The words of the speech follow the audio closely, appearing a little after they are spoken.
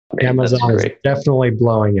Man, that's Amazon is great. definitely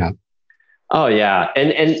blowing up. Oh yeah.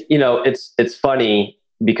 And it's funny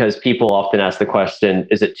because people often ask the question,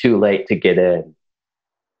 is it too late to get in?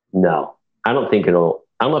 No. I don't know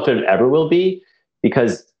if it ever will be,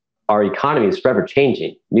 because our economy is forever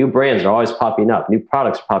changing. New brands are always popping up, new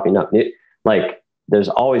products are popping up. Like there's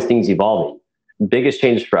always things evolving. The biggest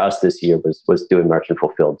change for us this year was doing merchant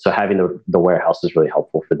fulfilled. So having the warehouse is really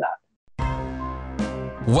helpful for that.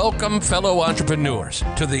 Welcome, fellow entrepreneurs,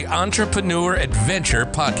 to the Entrepreneur Adventure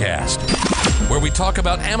Podcast, where we talk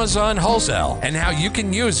about Amazon Wholesale and how you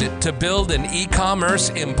can use it to build an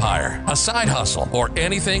e-commerce empire, a side hustle, or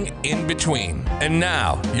anything in between. And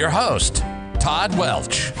now, your host, Todd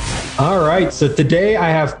Welch. All right. So today I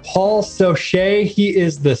have Paul Sauché. He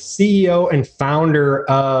is the CEO and founder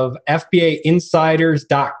of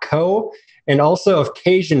FBAinsiders.co and also of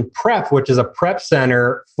Cajun Prep, which is a prep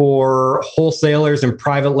center for wholesalers and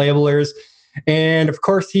private labelers. And of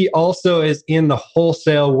course, he also is in the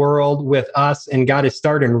wholesale world with us and got his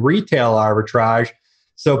start in retail arbitrage.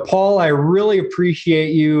 So Paul, I really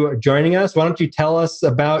appreciate you joining us. Why don't you tell us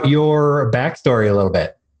about your backstory a little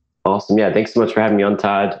bit? Awesome. Yeah. Thanks so much for having me on,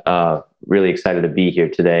 Todd. Really excited to be here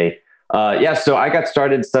today. So I got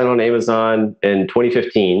started selling on Amazon in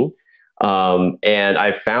 2015. And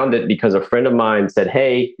I found it because a friend of mine said,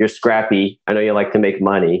 "Hey, you're scrappy. I know you like to make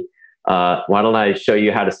money. Why don't I show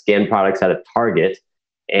you how to scan products out of Target?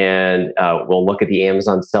 And we'll look at the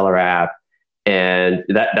Amazon seller app." And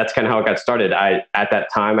that's kind of how it got started. At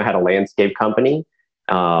that time, I had a landscape company.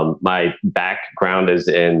 My background is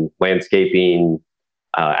in landscaping,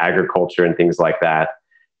 agriculture, and things like that.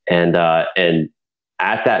 And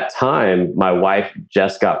at that time, my wife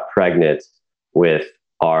just got pregnant with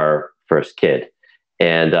our first kid.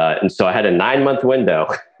 And so I had a 9-month window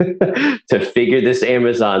to figure this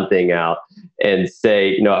Amazon thing out and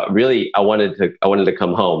say, really, I wanted to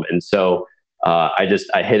come home. And so I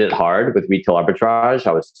hit it hard with retail arbitrage.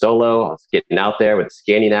 I was solo. I was getting out there with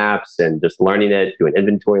scanning apps and just learning it, doing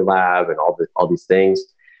inventory lab and all these things.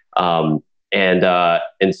 And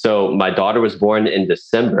so my daughter was born in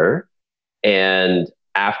December. And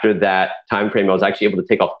after that time frame, I was actually able to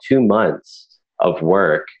take off 2 months of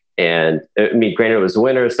work. And I mean, granted, it was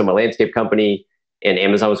winter, so my landscape company and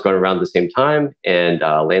Amazon was going around the same time, and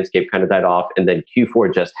landscape kind of died off. And then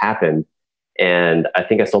Q4 just happened, and I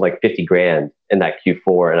think I sold like 50 grand in that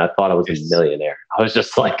Q4, and I thought I was a millionaire. I was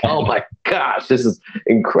just like, oh my gosh, this is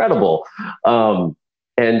incredible. And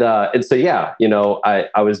so yeah,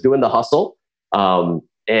 I was doing the hustle.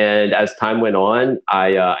 And as time went on,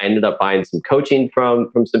 I ended up buying some coaching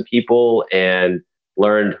from some people and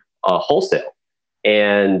learned wholesale.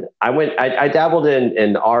 And I dabbled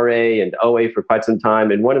in RA and OA for quite some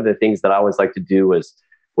time. And one of the things that I always like to do was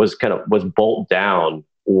bolt down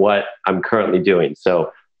what I'm currently doing.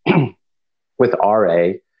 So with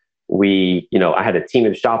RA, I had a team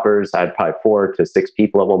of shoppers. I had probably 4 to 6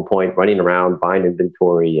 people at one point running around, buying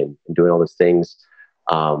inventory and doing all those things.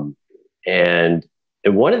 And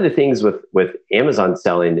one of the things with Amazon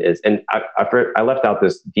selling is, and I left out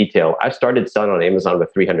this detail, I started selling on Amazon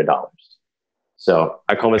with $300. So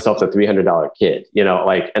I call myself the $300 kid, and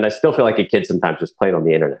I still feel like a kid sometimes just playing on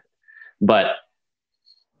the internet. But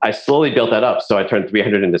I slowly built that up. So I turned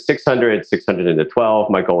 300 into 600, 600 into 12.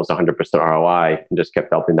 My goal was 100% ROI, and just kept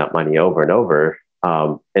dumping that money over and over.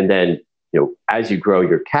 And then, as you grow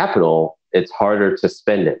your capital, it's harder to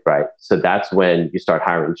spend it, right? So that's when you start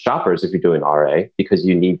hiring shoppers if you're doing RA, because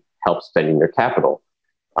you need help spending your capital.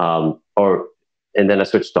 And then I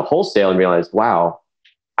switched to wholesale and realized, wow,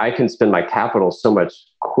 I can spend my capital so much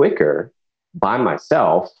quicker by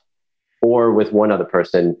myself or with one other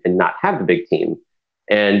person and not have the big team.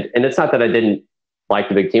 And it's not that I didn't like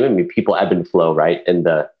the big team. I mean, people ebb and flow, right? In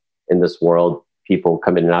this world, people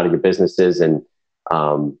come in and out of your businesses. And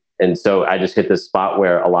so I just hit this spot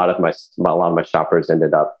where a lot of my shoppers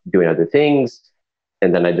ended up doing other things.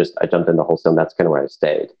 And then I jumped into wholesale, and that's kind of where I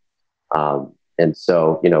stayed. And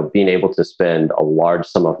so, being able to spend a large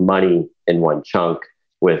sum of money in one chunk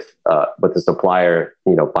with the supplier,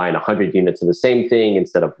 buying 100 units of the same thing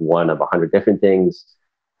instead of one of 100 different things,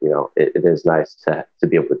 it is nice to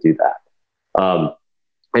be able to do that.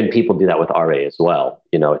 And people do that with RA as well.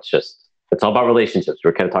 It's all about relationships. We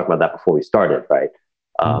were kind of talking about that before we started, right?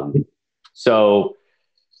 So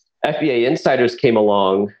FBA Insiders came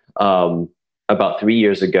along about 3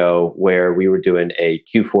 years ago, where we were doing a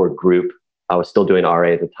Q4 group. I was still doing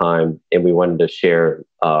RA at the time, and we wanted to share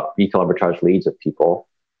retail arbitrage leads with people.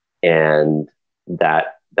 And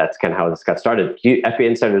that's kind of how this got started. FBA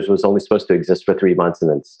Insiders was only supposed to exist for 3 months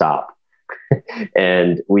and then stop.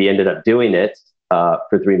 And we ended up doing it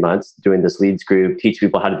for 3 months doing this leads group, teach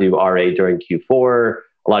people how to do RA during Q4.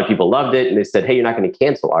 A lot of people loved it, and they said, "Hey, you're not going to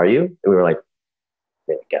cancel, are you?" And we were like,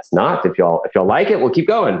 "I guess not. If y'all like it, we'll keep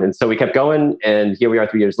going." And so we kept going, and here we are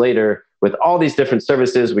 3 years later with all these different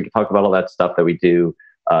services. We can talk about all that stuff that we do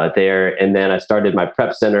there. And then I started my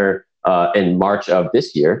prep center in March of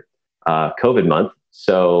this year, COVID month.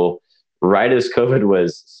 So right as COVID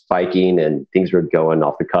was spiking and things were going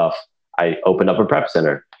off the cuff, I opened up a prep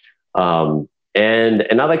center. And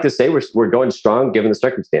I like to say we're going strong given the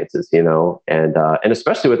circumstances, and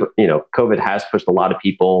especially with, COVID has pushed a lot of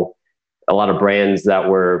people, a lot of brands that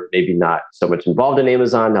were maybe not so much involved in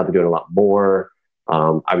Amazon. Now they're doing a lot more.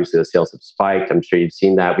 Obviously the sales have spiked. I'm sure you've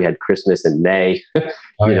seen that. We had Christmas in May,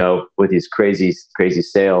 with these crazy, crazy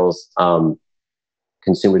sales,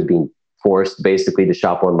 consumers being forced basically to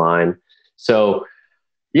shop online. So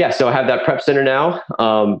I have that prep center now.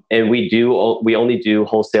 And we only do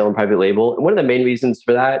wholesale and private label. And one of the main reasons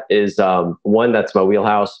for that is, one, that's my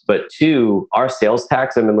wheelhouse, but two, our sales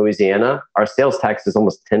tax, I'm in Louisiana, our sales tax is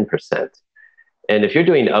almost 10%. And if you're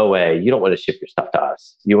doing OA, you don't want to ship your stuff to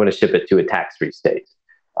us. You want to ship it to a tax-free state.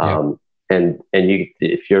 And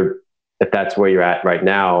if that's where you're at right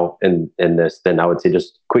now in this, then I would say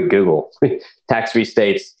just quick Google tax-free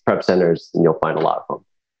states, prep centers, and you'll find a lot of them.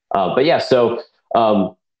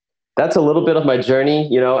 That's a little bit of my journey.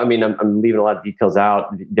 I'm leaving a lot of details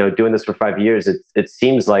out. Doing this for 5 years, it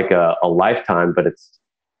seems like a lifetime, but it's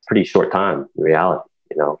a pretty short time in reality,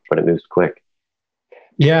 but it moves quick.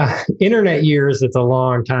 Yeah. Internet years, it's a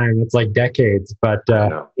long time. It's like decades, but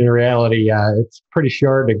in reality, it's pretty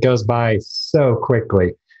short. It goes by so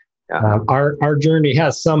quickly. Yeah. Our journey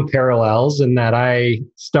has some parallels in that I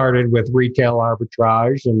started with retail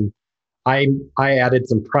arbitrage, and I added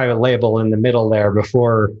some private label in the middle there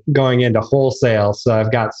before going into wholesale. So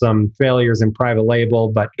I've got some failures in private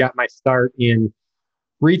label, but got my start in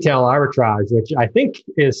retail arbitrage, which I think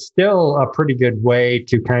is still a pretty good way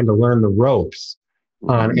to kind of learn the ropes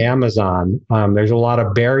on Amazon. There's a lot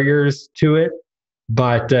of barriers to it,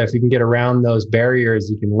 but if you can get around those barriers,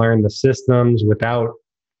 you can learn the systems without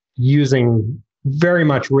using very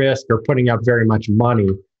much risk or putting up very much money.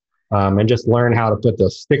 And just learn how to put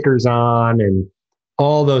those stickers on and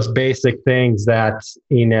all those basic things that,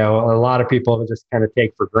 a lot of people just kind of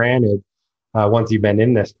take for granted once you've been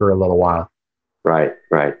in this for a little while. Right.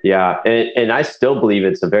 Yeah. And I still believe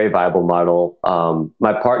it's a very viable model.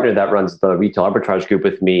 My partner that runs the retail arbitrage group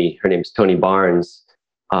with me, her name's Tony Barnes.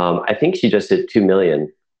 I think she just hit 2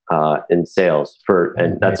 million in sales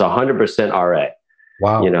and that's 100% RA.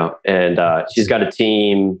 Wow. And she's got a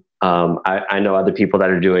team. I know other people that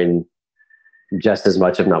are doing just as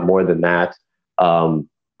much, if not more than that.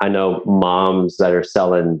 I know moms that are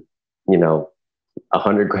selling,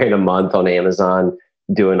 $100,000 a month on Amazon,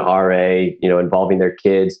 doing RA, involving their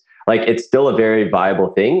kids. Like, it's still a very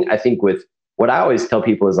viable thing. I think with what I always tell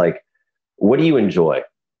people is like, what do you enjoy?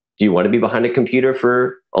 Do you want to be behind a computer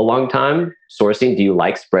for a long time sourcing? Do you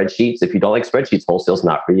like spreadsheets? If you don't like spreadsheets, wholesale's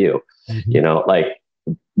not for you. Mm-hmm.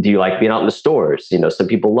 Do you like being out in the stores? Some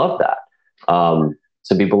people love that.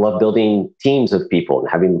 Some people love building teams of people and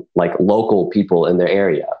having like local people in their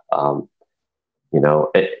area.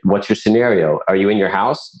 What's your scenario? Are you in your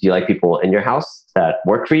house? Do you like people in your house that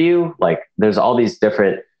work for you? Like, there's all these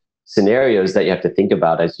different scenarios that you have to think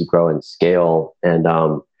about as you grow and scale. And,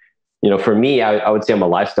 for me, I would say I'm a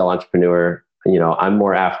lifestyle entrepreneur. I'm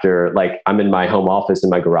more after, like, I'm in my home office in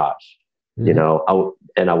my garage,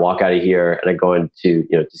 mm-hmm. I walk out of here and I go into,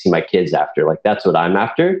 to see my kids after. Like, that's what I'm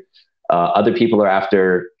after. Other people are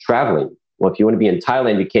after traveling. Well, if you want to be in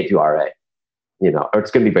Thailand, you can't do RA, or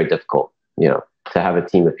it's going to be very difficult, to have a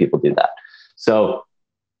team of people do that. So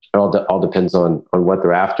it all depends on what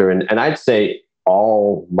they're after. And I'd say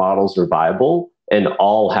all models are viable and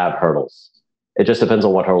all have hurdles. It just depends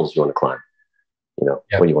on what hurdles you want to climb,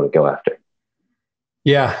 what you want to go after.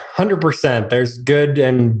 Yeah, 100%. There's good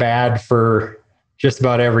and bad for just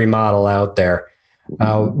about every model out there.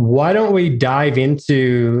 Why don't we dive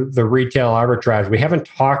into the retail arbitrage? We haven't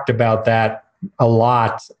talked about that a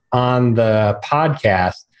lot on the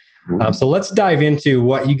podcast. So let's dive into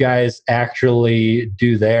what you guys actually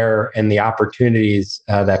do there and the opportunities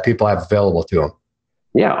that people have available to them.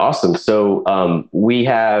 Yeah, awesome. So we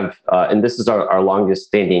have, and this is our longest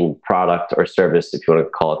standing product or service, if you want to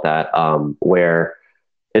call it that, where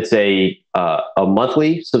it's a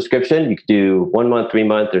monthly subscription. You could do 1 month, 3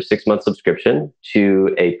 month, or 6 month subscription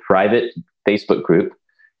to a private Facebook group.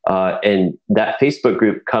 And that Facebook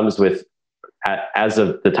group comes with, as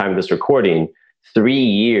of the time of this recording, 3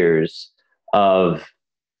 years of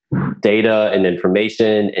data and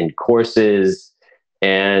information and courses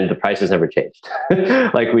and the prices never changed.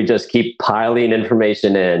 Like we just keep piling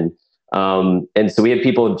information in. And so we have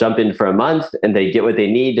people jump in for a month and they get what they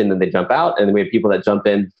need and then they jump out. And then we have people that jump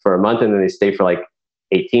in for a month and then they stay for like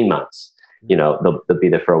 18 months. You know, they'll be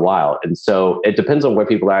there for a while. And so it depends on where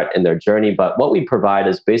people are at in their journey. But what we provide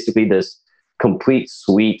is basically this complete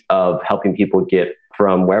suite of helping people get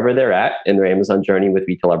from wherever they're at in their Amazon journey with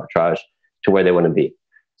retail arbitrage to where they want to be.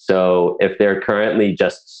 So if they're currently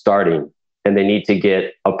just starting and they need to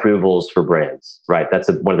get approvals for brands, right? That's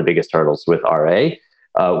one of the biggest hurdles with RA.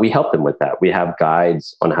 We help them with that. We have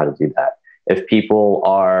guides on how to do that. If people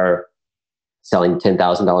are selling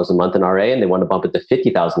 $10,000 a month in RA and they want to bump it to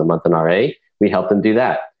 $50,000 a month in RA, we help them do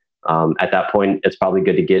that. At that point, it's probably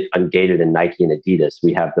good to get ungated in Nike and Adidas.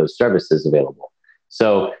 We have those services available.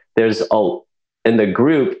 So in the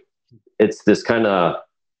group, it's this kind of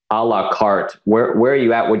a la carte. Where are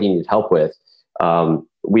you at? What do you need help with?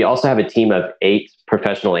 We also have a team of 8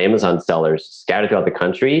 professional Amazon sellers scattered throughout the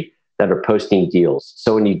country that are posting deals.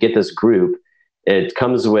 So when you get this group, it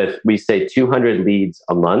comes with, we say 200 leads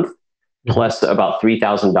a month, plus about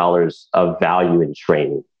 $3,000 of value in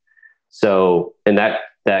training. So, and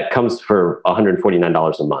that comes for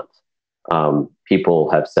 $149 a month.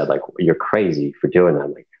 People have said like, you're crazy for doing that.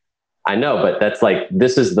 I'm like, I know, but that's like,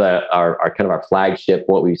 this is our kind of our flagship,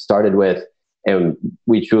 what we started with. And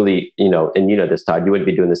we truly, and this, Todd, you wouldn't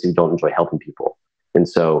be doing this if you don't enjoy helping people. And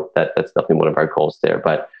so that's definitely one of our goals there.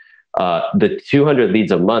 But the 200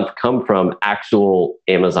 leads a month come from actual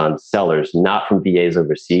Amazon sellers, not from VAs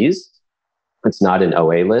overseas. It's not an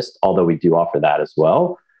OA list, although we do offer that as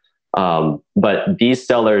well. But these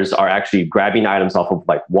sellers are actually grabbing items off of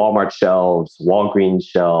like Walmart shelves, Walgreens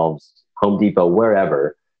shelves, Home Depot,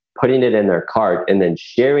 wherever, putting it in their cart and then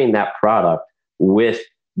sharing that product with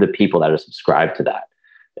the people that are subscribed to that.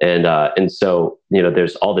 And so,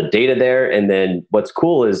 there's all the data there. And then what's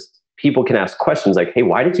cool is people can ask questions like, hey,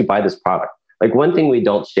 why did you buy this product? Like one thing we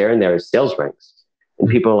don't share in there is sales ranks. And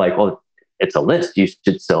people are like, well, it's a list. You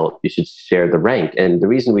should share the rank. And the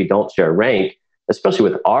reason we don't share rank, especially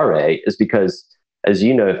with RA, is because, as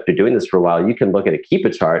you know, if you're doing this for a while, you can look at a Keep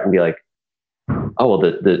It chart and be like, oh,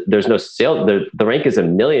 well, there's no sale. The rank is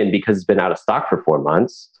 1 million because it's been out of stock for 4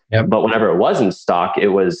 months. Yep. But whenever it was in stock, it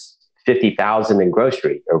was 50,000 in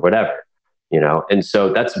grocery or whatever, And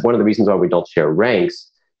so that's one of the reasons why we don't share ranks,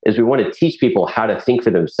 is we want to teach people how to think for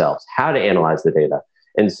themselves, how to analyze the data.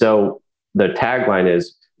 And so the tagline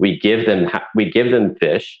is, we give them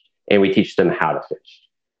fish and we teach them how to fish.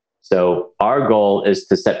 So our goal is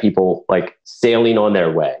to set people like sailing on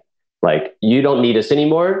their way. Like, you don't need us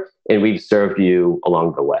anymore, and we've served you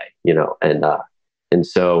along the way, and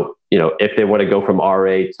so, if they want to go from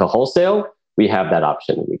RA to wholesale, we have that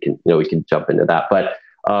option. We can jump into that. But,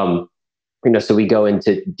 so we go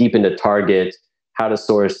deep into Target, how to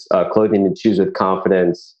source clothing and shoes with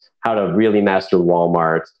confidence, how to really master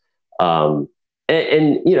Walmart. And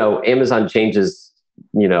Amazon changes,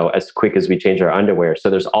 as quick as we change our underwear. So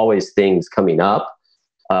there's always things coming up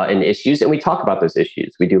and issues. And we talk about those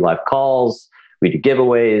issues. We do live calls, we do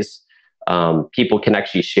giveaways. People can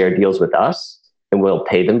actually share deals with us and we'll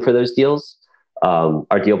pay them for those deals.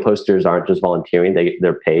 Our deal posters aren't just volunteering,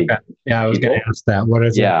 they're paid. Okay. Yeah, I was going to ask that. What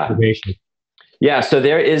is the activation? Yeah, so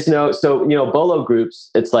there is BOLO groups,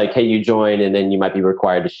 it's like, hey, you join and then you might be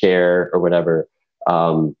required to share or whatever.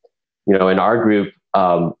 In our group,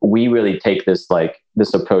 we really take this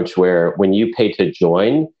approach where when you pay to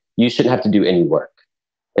join, you shouldn't have to do any work,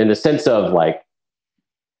 in the sense of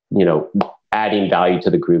adding value to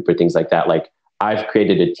the group or things like that. Like, I've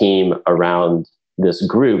created a team around this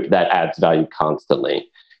group that adds value constantly.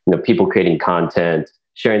 People creating content,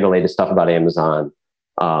 sharing the latest stuff about Amazon,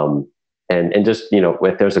 and just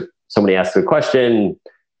if somebody asks a question,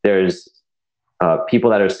 there's people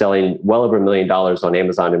that are selling well over $1 million on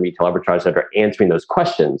Amazon and retail arbitrage that are answering those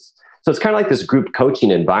questions. So it's kind of like this group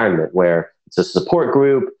coaching environment where it's a support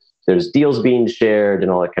group, there's deals being shared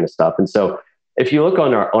and all that kind of stuff. And so if you look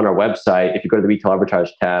on our website, if you go to the retail arbitrage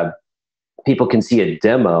tab, people can see a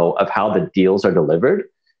demo of how the deals are delivered.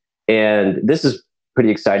 And this is pretty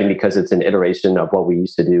exciting because it's an iteration of what we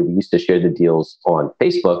used to do. We used to share the deals on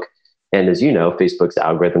Facebook. And as you know, Facebook's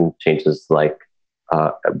algorithm changes like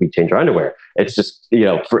we change our underwear. It's just,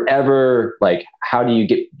 forever, like, how do you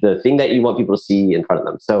get the thing that you want people to see in front of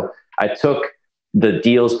them? So I took the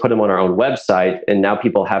deals, put them on our own website, and now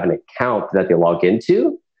people have an account that they log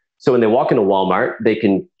into. So when they walk into Walmart, they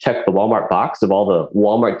can check the Walmart box of all the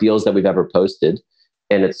Walmart deals that we've ever posted,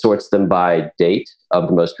 and it sorts them by date of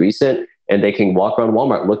the most recent, and they can walk around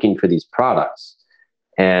Walmart looking for these products.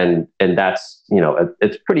 And that's,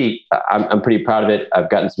 it's pretty, I'm pretty proud of it. I've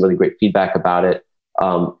gotten some really great feedback about it.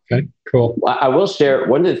 Okay, cool. I will share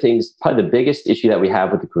one of the things, probably the biggest issue that we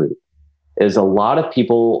have with the group is a lot of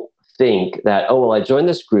people think that, oh, well, I joined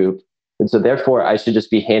this group, and so therefore I should just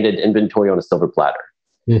be handed inventory on a silver platter.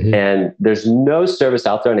 Mm-hmm. And there's no service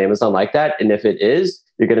out there on Amazon like that. And if it is,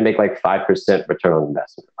 you're going to make like 5% return on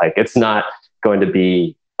investment. Like it's not going to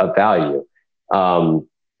be of value.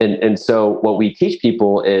 And so what we teach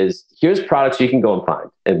people is here's products you can go and find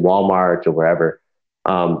in Walmart or wherever.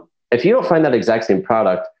 If you don't find that exact same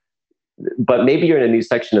product, but maybe you're in a new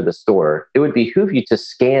section of the store, it would behoove you to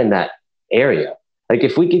scan that area. Like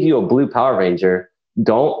if we give you a blue Power Ranger,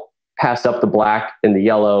 don't pass up the black and the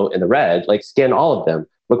yellow and the red, like scan all of them.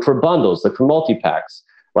 Look for bundles, look for multi-packs,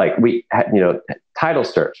 like title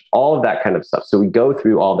search, all of that kind of stuff. So we go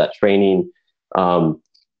through all that training.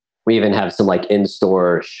 We even have some like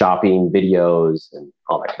in-store shopping videos and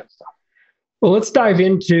all that kind of stuff. Well, let's dive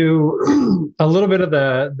into a little bit of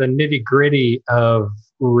the nitty-gritty of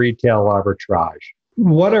retail arbitrage.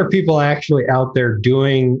 What are people actually out there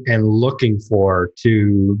doing and looking for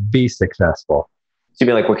to be successful? So you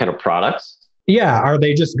mean like what kind of products? Yeah. Are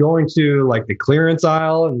they just going to like the clearance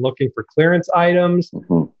aisle and looking for clearance items?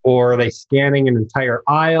 Mm-hmm. Or are they scanning an entire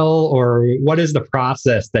aisle? Or what is the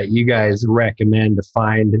process that you guys recommend to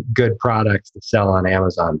find good products to sell on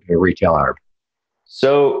Amazon to retail arb?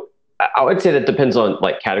 So I would say that depends on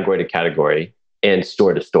like category to category and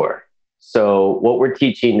store to store. So what we're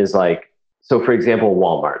teaching is like, so for example,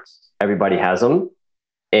 Walmart's, everybody has them.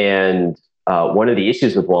 And one of the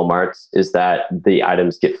issues with Walmart's is that the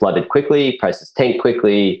items get flooded quickly, prices tank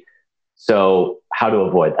quickly. So how to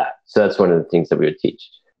avoid that? So that's one of the things that we would teach.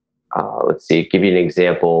 Let's see, give you an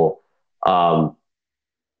example.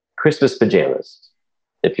 Christmas pajamas.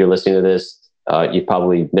 If you're listening to this, you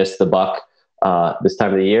probably missed the buck this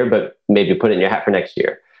time of the year, but maybe put it in your hat for next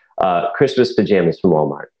year. Christmas pajamas from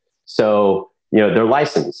Walmart. So, they're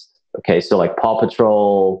licensed. Okay. So like Paw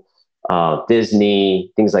Patrol,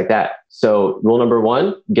 Disney, things like that. So rule number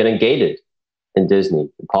one, get ungated in Disney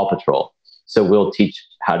and Paw Patrol. So we'll teach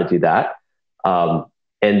how to do that.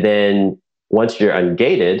 And then once you're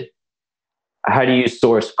ungated, how do you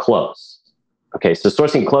source clothes? Okay. So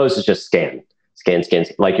sourcing clothes is just scan.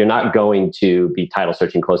 Like you're not going to be title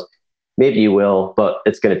searching clothes. Maybe you will, but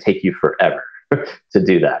it's going to take you forever to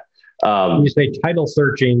do that. When you say title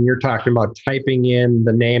searching, you're talking about typing in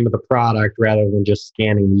the name of the product rather than just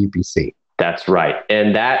scanning the UPC. That's right.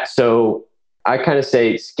 And so I kind of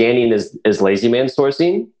say scanning is lazy man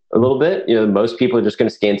sourcing a little bit. Most people are just going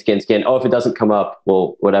to scan. Oh, if it doesn't come up,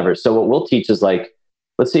 well, whatever. So what we'll teach is like,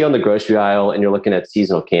 let's say you're on the grocery aisle and you're looking at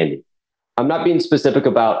seasonal candy. I'm not being specific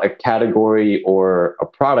about a category or a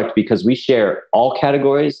product because we share all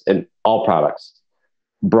categories and all products.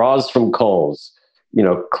 Bras from Kohl's,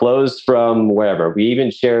 clothes from wherever. We even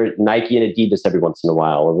share Nike and Adidas every once in a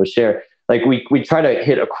while. Or we'll share, like we try to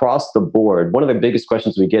hit across the board. One of the biggest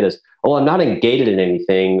questions we get is, oh, I'm not ungated in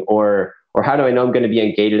anything, or how do I know I'm going to be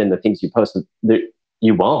ungated in the things you post?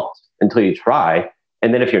 You won't until you try.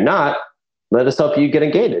 And then if you're not, let us help you get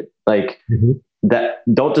ungated. Like that,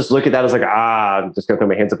 don't just look at that as like, I'm just going to throw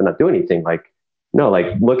my hands up and not do anything. Like, no, like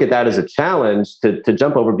look at that as a challenge to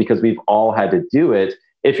jump over because we've all had to do it.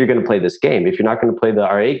 If you're going to play this game, if you're not going to play the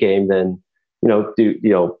RA game, then,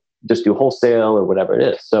 just do wholesale or whatever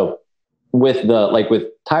it is. So with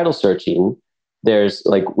title searching, there's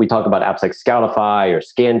like, we talk about apps like Scoutify or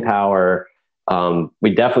Scan Power.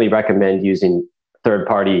 We definitely recommend using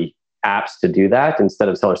third-party apps to do that instead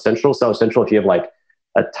of Seller Central. Seller Central, if you have like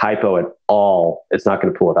a typo at all, it's not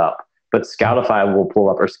going to pull it up. But Scoutify will pull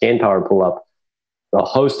up, or Scan Power will pull up a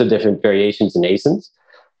host of different variations and ASINs.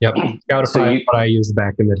 Yep. Scoutify, what I used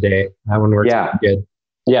back in the day. That one works good.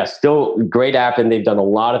 Yeah, still great app, and they've done a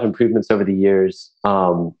lot of improvements over the years.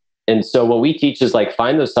 And so what we teach is like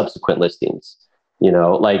find those subsequent listings.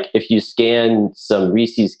 Like if you scan some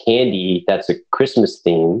Reese's candy that's a Christmas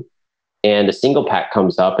theme and a single pack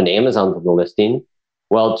comes up and Amazon's on the listing,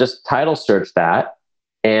 well, just title search that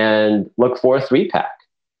and look for a 3-pack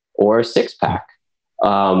or a 6-pack.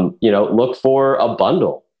 Look for a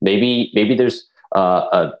bundle. Maybe there's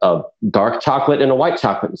a dark chocolate and a white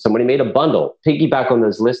chocolate. Somebody made a bundle, piggyback on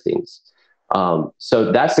those listings.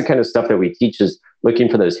 So that's the kind of stuff that we teach, is looking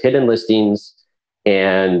for those hidden listings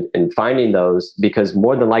and finding those, because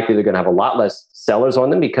more than likely they're going to have a lot less sellers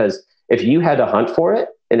on them, because if you had to hunt for it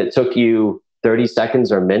and it took you 30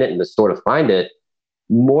 seconds or a minute in the store to find it,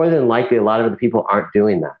 more than likely a lot of the people aren't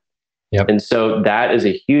doing that. Yep. And so that is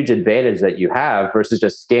a huge advantage that you have versus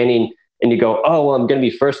just scanning and you go, oh, well, I'm going to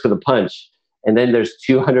be first for the punch. And then there's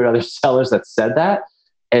 200 other sellers that said that.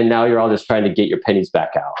 And now you're all just trying to get your pennies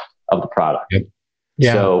back out of the product. Yep.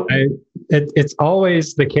 Yeah, So it's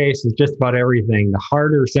always the case with just about everything. The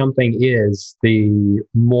harder something is, the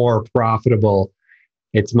more profitable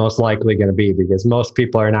it's most likely going to be, because most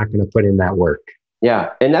people are not going to put in that work.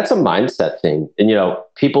 yeah, and that's a mindset thing. And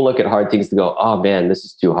people look at hard things to go, oh man, this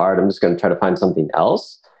is too hard. I'm just going to try to find something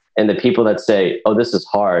else. And the people that say, oh, this is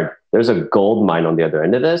hard, there's a gold mine on the other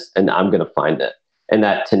end of this, and I'm going to find it. And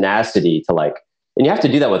that tenacity to and you have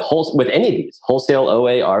to do that with any of these wholesale,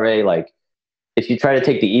 OA, RA. Like, if you try to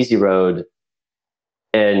take the easy road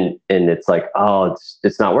and it's like, oh,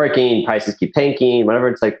 it's not working, prices keep tanking, whatever.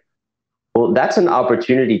 It's like, well, that's an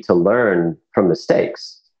opportunity to learn from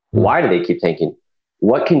mistakes. Why do they keep tanking?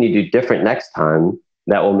 What can you do different next time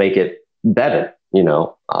that will make it better,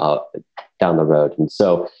 down the road? And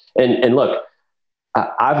so, and look,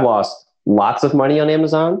 I've lost lots of money on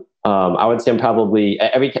Amazon. I would say I'm probably,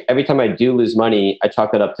 every time I do lose money, I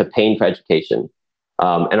chalk that up to paying for education.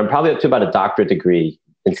 And I'm probably up to about a doctorate degree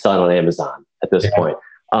in selling on Amazon at this point.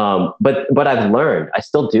 But I've learned, I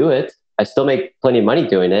still do it. I still make plenty of money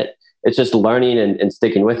doing it. It's just learning and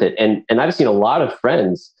sticking with it. And I've seen a lot of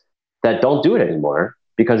friends that don't do it anymore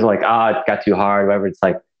because they're like, it got too hard, whatever. It's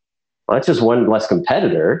like, well, that's just one less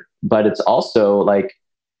competitor, but it's also like,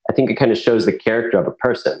 I think it kind of shows the character of a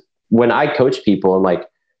person. When I coach people, I'm like,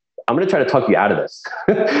 I'm going to try to talk you out of this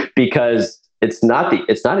because it's not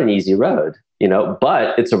an easy road,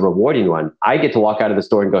 but it's a rewarding one. I get to walk out of the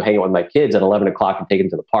store and go hang out with my kids at 11 o'clock and take them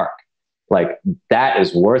to the park. Like, that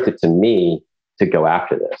is worth it to me to go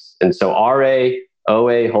after this. And so RA,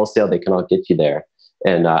 OA, wholesale, they can all get you there.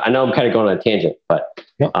 And I know I'm kind of going on a tangent, but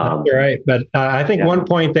you're right. But I think one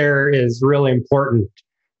point there is really important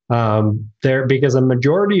there, because a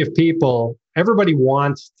majority of people, everybody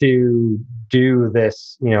wants to do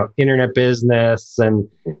this, internet business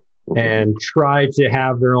and try to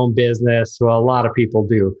have their own business. Well, a lot of people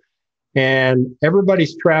do. And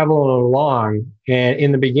everybody's traveling along. And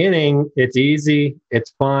in the beginning, it's easy,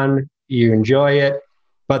 it's fun, you enjoy it.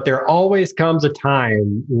 But there always comes a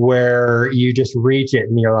time where you just reach it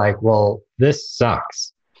and you're like, well, this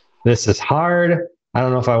sucks. This is hard. I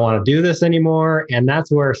don't know if I want to do this anymore. And that's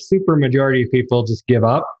where super majority of people just give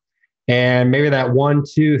up. And maybe that 1,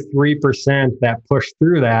 2, 3% that push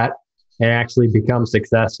through that and actually become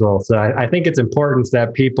successful. So I think it's important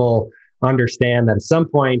that people understand that at some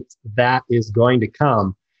point that is going to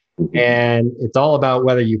come. And it's all about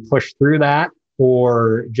whether you push through that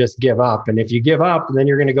or just give up. And if you give up, then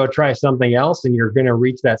you're going to go try something else and you're going to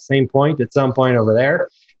reach that same point at some point over there.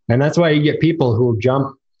 And that's why you get people who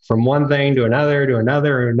jump from one thing to another,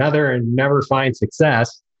 and never find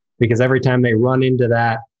success, because every time they run into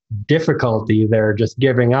that difficulty, they're just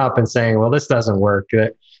giving up and saying, well, this doesn't work.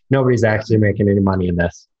 Nobody's actually making any money in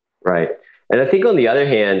this. Right. And I think on the other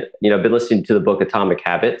hand, I've been listening to the book Atomic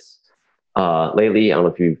Habits lately. I don't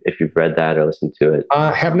know if you've read that or listened to it.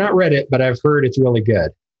 Have not read it, but I've heard it's really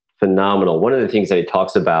good. Phenomenal. One of the things that he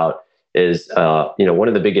talks about is, one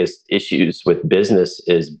of the biggest issues with business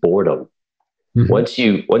is boredom.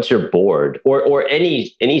 Mm-hmm. Once you're bored, or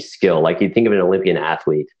any skill, like you think of an Olympian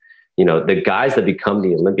athlete, the guys that become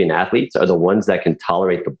the Olympian athletes are the ones that can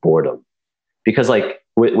tolerate the boredom, because like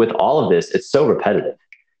with all of this, it's so repetitive.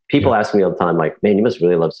 People ask me all the time, like, man, you must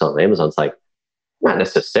really love selling on Amazon. It's like, not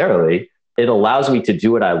necessarily. It allows me to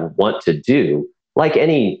do what I want to do, like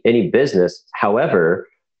any business. However,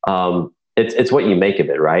 it's what you make of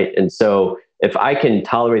it, right? And so if I can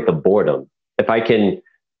tolerate the boredom, if I can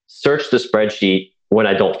search the spreadsheet when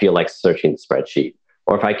I don't feel like searching the spreadsheet,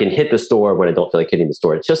 or if I can hit the store when I don't feel like hitting the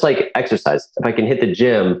store, it's just like exercise. If I can hit the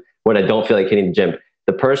gym when I don't feel like hitting the gym,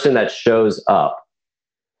 the person that shows up,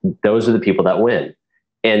 those are the people that win.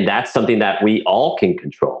 And that's something that we all can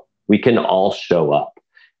control. We can all show up.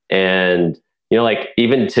 And, like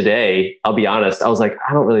even today, I'll be honest, I was like,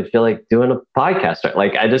 I don't really feel like doing a podcast. Right?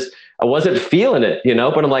 Like I wasn't feeling it,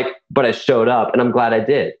 but I'm like, but I showed up and I'm glad I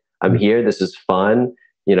did. I'm here. This is fun,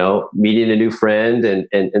 meeting a new friend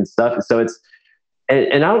and stuff. And so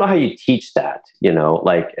and I don't know how you teach that,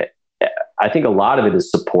 like, I think a lot of it is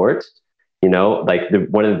support, like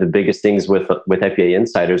one of the biggest things with FBA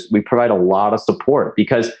Insiders, we provide a lot of support,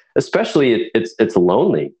 because especially it's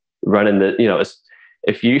lonely running the,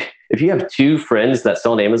 if you have 2 friends that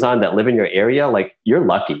sell on Amazon that live in your area, like, you're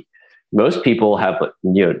lucky. Most people have,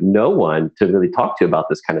 no one to really talk to about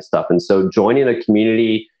this kind of stuff. And so joining a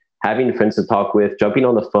community, having friends to talk with, jumping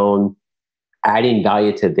on the phone, adding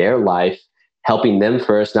value to their life, helping them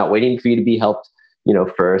first, not waiting for you to be helped,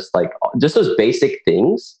 first, like just those basic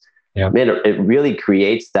things, man, it really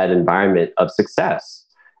creates that environment of success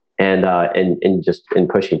and just in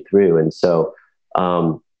pushing through. And so,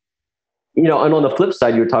 And on the flip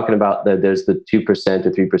side, you were talking about there's the 2%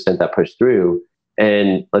 or 3% that push through.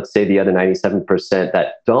 And let's say the other 97%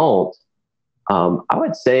 that don't. I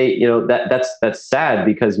would say, that's sad,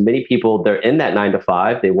 because many people, they're in that 9 to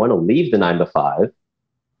 5. They want to leave the 9 to 5,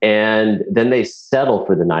 and then they settle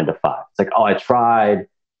for the 9 to 5. It's like, oh, I tried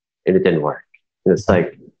and it didn't work. And it's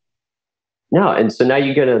like, no. And so now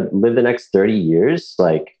you're going to live the next 30 years,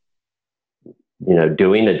 like,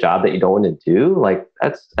 doing a job that you don't want to do. Like,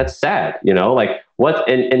 that's sad, like what,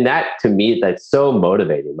 and that to me, that's so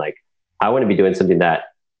motivating. Like, I want to be doing something that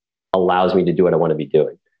allows me to do what I want to be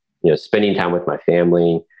doing, spending time with my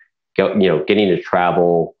family, getting to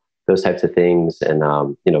travel, those types of things. And,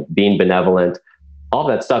 being benevolent, all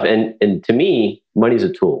that stuff. And to me, money's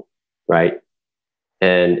a tool, right?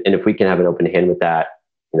 And if we can have an open hand with that,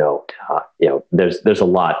 there's a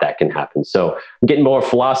lot that can happen. So I'm getting more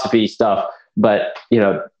philosophy stuff, but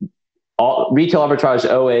all retail arbitrage,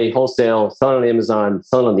 OA, wholesale, selling on Amazon,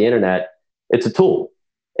 selling on the internet, it's a tool.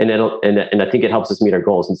 And I think it helps us meet our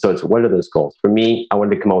goals. And so it's, what are those goals? For me, I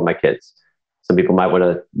wanted to come out with my kids. Some people might want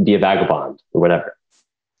to be a vagabond or whatever.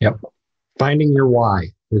 Yep. Finding your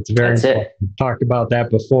why. It's very important. We've talked about that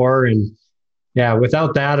before. And yeah,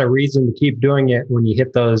 without that, a reason to keep doing it, when you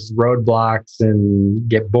hit those roadblocks and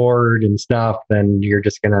get bored and stuff, then you're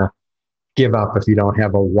just going to give up if you don't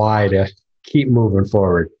have a why to keep moving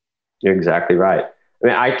forward. You're exactly right. I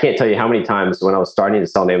mean, I can't tell you how many times when I was starting to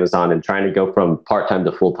sell on Amazon and trying to go from part-time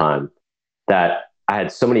to full-time, that I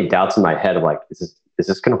had so many doubts in my head of like, is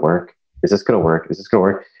this going to work? Is this going to work? Is this going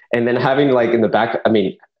to work? And then having like in the back,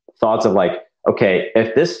 thoughts of like, okay,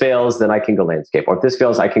 if this fails, then I can go landscape. Or if this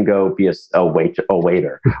fails, I can go be a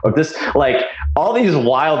waiter. Or if this, like, all these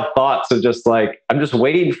wild thoughts of just like, I'm just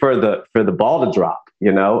waiting for the ball to drop,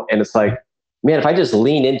 And it's like, man, if I just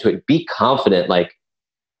lean into it, be confident. Like,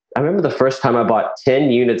 I remember the first time I bought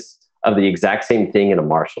 10 units of the exact same thing in a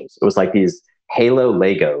Marshall's. It was like these Halo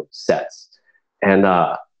Lego sets. And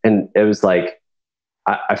it was like,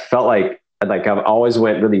 I felt like I've always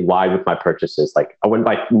went really wide with my purchases. Like, I wouldn't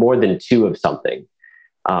buy more than 2 of something.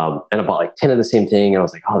 And I bought like 10 of the same thing. And I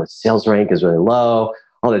was like, oh, the sales rank is really low.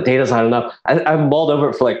 Oh, the data's not enough. I mulled over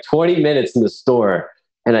it for like 20 minutes in the store,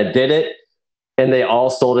 and I did it. And they all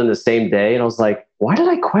sold in the same day. And I was like, why did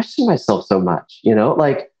I question myself so much?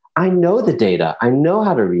 Like, I know the data. I know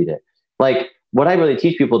how to read it. Like, what I really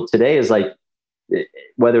teach people today is like,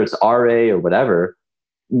 whether it's RA or whatever,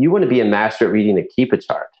 you want to be a master at reading a Keepa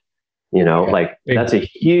chart. Like, that's a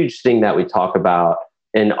huge thing that we talk about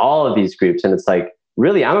in all of these groups. And it's like,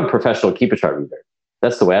 really, I'm a professional Keepa chart reader.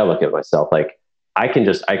 That's the way I look at myself. Like, I can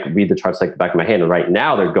read the charts like the back of my hand. And right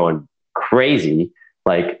now they're going crazy.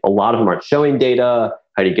 Like, a lot of them aren't showing data.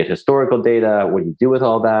 How do you get historical data? What do you do with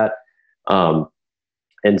all that?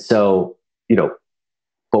 And so,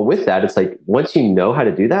 but with that, it's like, once you know how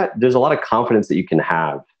to do that, there's a lot of confidence that you can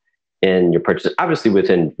have in your purchases, obviously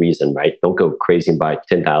within reason, right? Don't go crazy and buy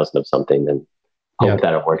 10,000 of something and hope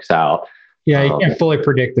that it works out. Yeah, you can't fully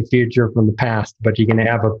predict the future from the past, but you can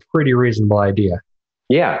have a pretty reasonable idea.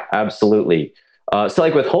 Yeah, absolutely. So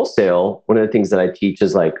like with wholesale, one of the things that I teach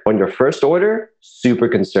is like, on your first order, super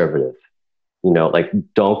conservative. Like,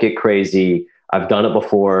 don't get crazy. I've done it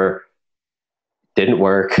before. Didn't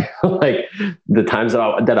work. Like, the times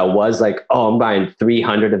that I was like, oh, I'm buying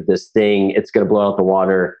 300 of this thing, it's going to blow out the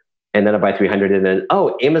water. And then I buy 300, and then,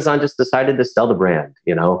 oh, Amazon just decided to sell the brand,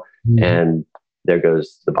 and there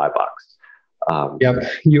goes the buy box.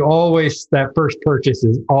 You always, that first purchase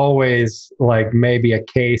is always like maybe a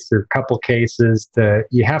case or a couple cases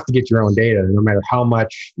you have to get your own data. No matter how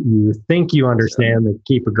much you think you understand the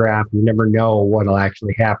Keepa graph, you never know what'll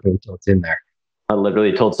actually happen until it's in there. I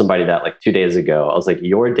literally told somebody that like 2 days ago. I was like,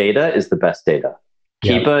 your data is the best data.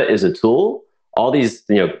 Keepa is a tool. All these,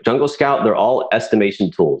 Jungle Scout, they're all estimation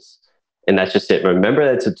tools. And that's just it. Remember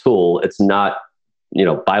that it's a tool. It's not,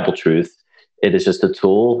 Bible truth. It is just a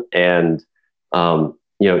tool. And,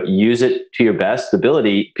 use it to your best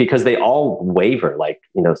ability, because they all waver. Like,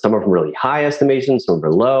 some of them really high estimations, some of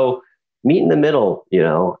them are low. Meet in the middle,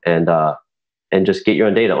 and just get your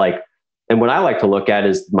own data. Like, and what I like to look at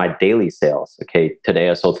is my daily sales. Okay, today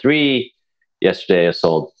I sold 3. Yesterday I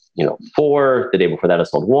sold, 4. The day before that I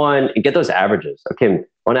sold 1. And get those averages. Okay,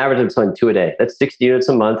 on average I'm selling 2 a day. That's 60 units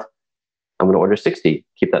a month. I'm going to order 60.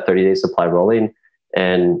 Keep that 30-day supply rolling,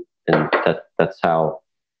 and that's how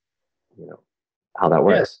how that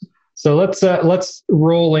works. Yes. So let's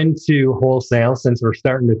roll into wholesale, since we're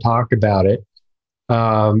starting to talk about it.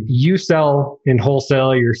 You sell in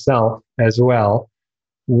wholesale yourself as well.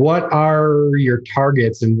 What are your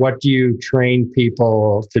targets, and what do you train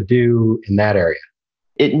people to do in that area?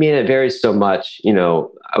 it varies so much.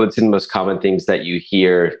 I would say the most common things that you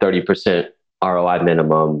hear: 30% ROI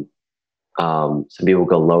minimum. Some people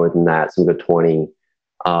go lower than that. Some go 20.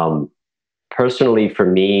 Personally, for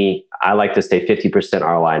me, I like to stay 50%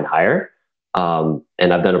 ROI and higher. And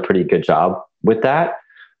I've done a pretty good job with that.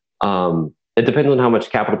 It depends on how much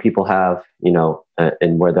capital people have,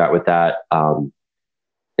 and where they're at with that.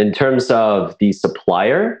 In terms of the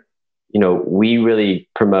supplier, we really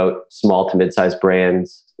promote small to mid-sized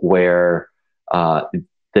brands where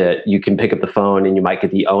that you can pick up the phone and you might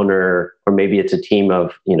get the owner, or maybe it's a team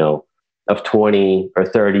of 20 or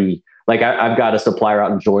 30. Like I've got a supplier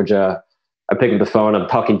out in Georgia. I pick up the phone, I'm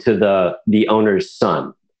talking to the owner's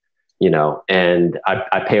son, and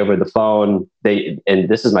I pay over the phone. And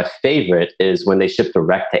this is my favorite, is when they ship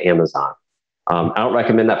direct to Amazon. I don't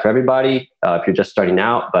recommend that for everybody if you're just starting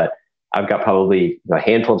out, but I've got probably a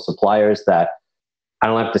handful of suppliers that I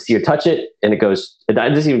don't have to see or touch it. And it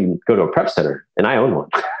doesn't even go to a prep center, and I own one.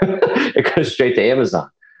 It goes straight to Amazon.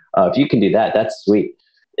 If you can do that, that's sweet.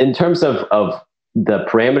 In terms of the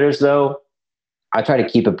parameters though, I try to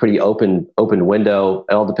keep a pretty open window.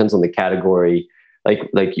 It all depends on the category.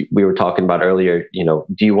 Like we were talking about earlier,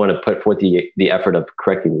 do you want to put forth the effort of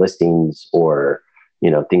correcting listings or,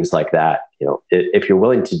 things like that? If you're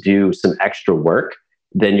willing to do some extra work,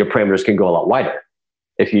 then your parameters can go a lot wider.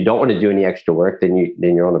 If you don't want to do any extra work, then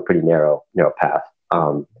you're on a pretty narrow path.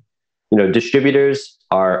 Distributors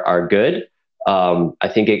are good. I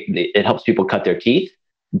think it helps people cut their teeth,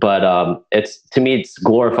 but to me, it's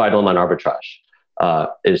glorified online arbitrage.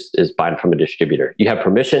 Is buying from a distributor. You have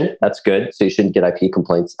permission, that's good. So you shouldn't get IP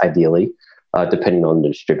complaints, ideally, depending on the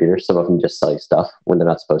distributor. Some of them just sell you stuff when they're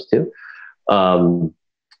not supposed to.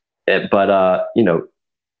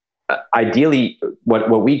 Ideally,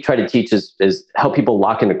 what we try to teach is help people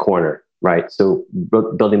lock in a corner, right? So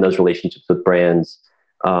building those relationships with brands.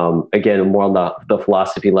 Again, more on the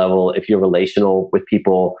philosophy level. If you're relational with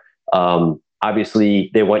people,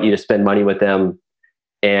 obviously they want you to spend money with them.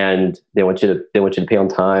 And they want you to pay on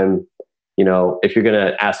time. If you're going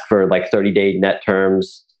to ask for like 30-day net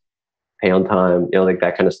terms, pay on time, like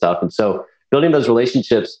that kind of stuff. And so building those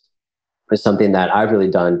relationships is something that I've really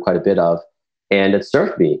done quite a bit of, and it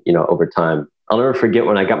served me, over time. I'll never forget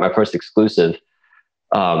when I got my first exclusive.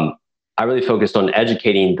 I really focused on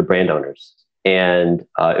educating the brand owners, and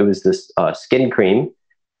it was this skin cream,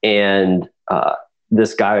 and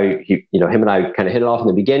this guy, him and I kind of hit it off in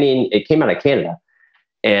the beginning. It came out of Canada.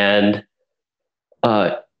 And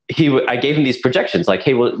I gave him these projections like,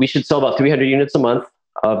 hey, well, we should sell about 300 units a month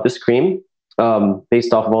of this cream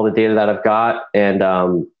based off of all the data that I've got.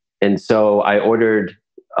 And so I ordered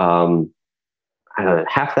half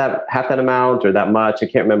that amount or that much. I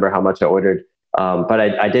can't remember how much I ordered, but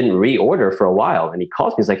I didn't reorder for a while. And he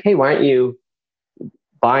calls me. He's like, hey, why aren't you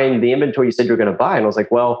buying the inventory you said you were going to buy? And I was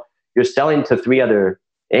like, well, you're selling to 3 other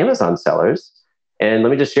Amazon sellers. And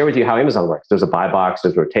let me just share with you how Amazon works. There's a buy box,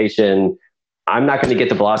 there's rotation. I'm not going to get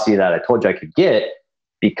the velocity that I told you I could get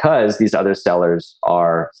because these other sellers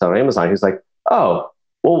are selling on Amazon. He's like, oh,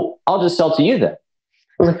 well, I'll just sell to you then.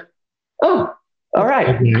 I was like, oh, all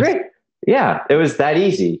right, great. Yeah, it was that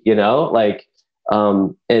easy, and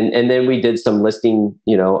then we did some listing,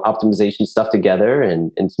 optimization stuff together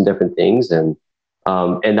and some different things. And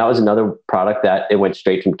that was another product that it went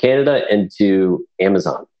straight from Canada into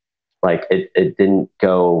Amazon. Like it didn't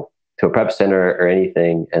go to a prep center or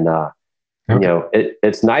anything. And,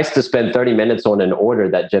 it's nice to spend 30 minutes on an order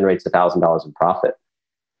that generates $1,000 in profit,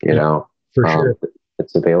 For sure.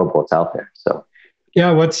 It's available. It's out there. So,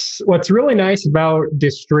 yeah, what's really nice about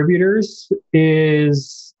distributors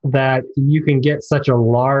is that you can get such a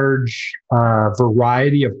large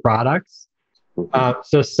variety of products.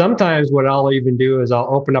 So sometimes what I'll even do is I'll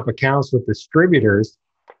open up accounts with distributors.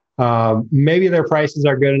 Maybe their prices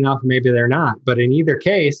are good enough, maybe they're not. But in either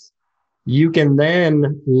case, you can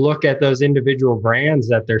then look at those individual brands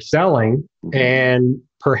that they're selling and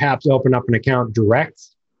perhaps open up an account direct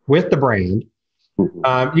with the brand.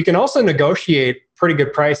 You can also negotiate pretty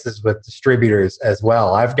good prices with distributors as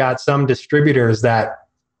well. I've got some distributors that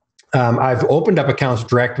I've opened up accounts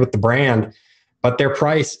direct with the brand, but their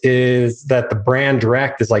price is that the brand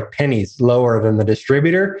direct is like pennies lower than the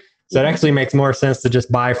distributor. So it actually makes more sense to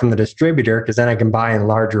just buy from the distributor because then I can buy in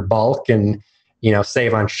larger bulk and,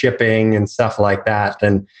 save on shipping and stuff like that.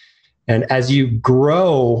 And as you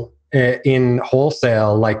grow in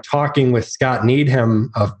wholesale, like talking with Scott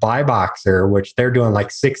Needham of Buyboxer, which they're doing like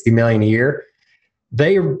 60 million a year,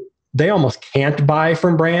 they almost can't buy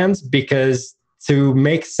from brands because to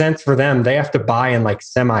make sense for them, they have to buy in like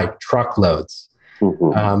semi truckloads.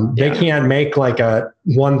 They can't make like a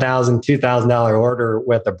 $1,000, $2,000 order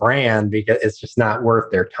with a brand because it's just not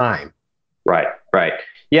worth their time. Right.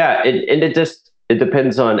 Yeah. It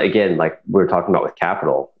depends on, again, like we were talking about with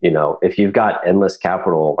capital, if you've got endless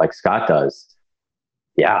capital like Scott does,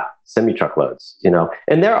 yeah, semi-truckloads, and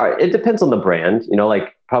it depends on the brand,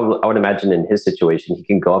 like probably I would imagine in his situation, he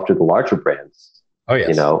can go after the larger brands,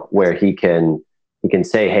 where he can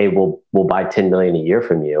say, hey, we'll buy 10 million a year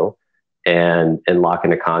from you and lock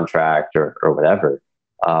in a contract or whatever.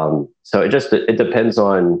 So it depends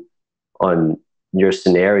on your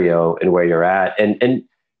scenario and where you're at. And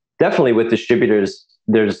definitely with distributors,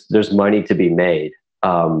 there's money to be made.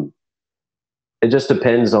 It just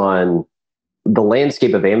depends on the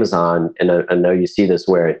landscape of Amazon. And I know you see this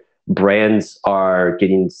where brands are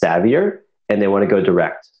getting savvier and they want to go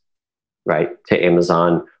direct, right, to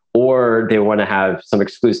Amazon, or they want to have some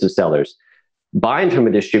exclusive sellers. Buying from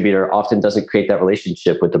a distributor often doesn't create that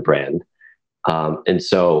relationship with the brand. And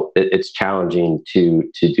so it's challenging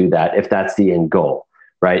to do that if that's the end goal,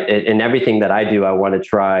 right? In everything that I do, I want to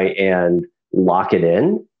try and lock it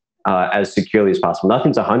in as securely as possible.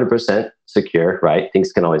 Nothing's 100% secure, right?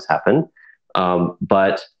 Things can always happen.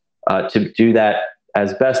 But to do that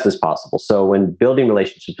as best as possible. So when building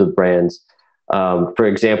relationships with brands, for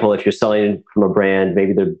example, if you're selling from a brand,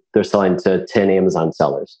 maybe they're selling to 10 Amazon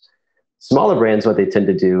sellers. Smaller brands, what they tend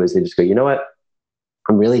to do is they just go, you know what?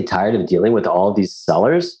 I'm really tired of dealing with all of these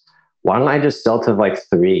sellers. Why don't I just sell to like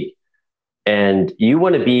 3? And you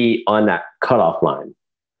want to be on that cutoff line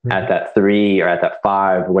at that 3 or at that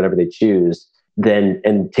 5 or whatever they choose.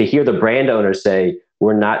 And to hear the brand owner say,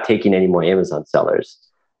 we're not taking any more Amazon sellers.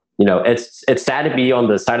 It's sad to be on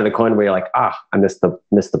the side of the coin where you're like, I missed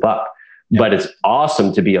the buck. Yeah. But it's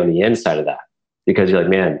awesome to be on the inside of that because you're like,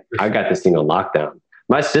 man, I got this thing on lockdown.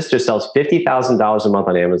 My sister sells $50,000 a month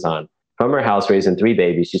on Amazon from her house, raising 3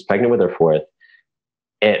 babies. She's pregnant with her 4th,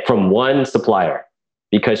 and from one supplier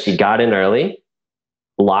because she got in early,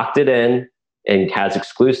 locked it in, and has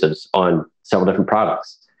exclusives on several different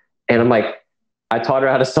products. And I'm like, I taught her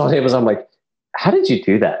how to sell on Amazon. I'm like, how did you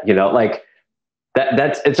do that?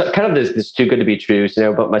 It's kind of this too good to be true,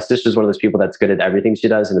 but my sister's one of those people that's good at everything she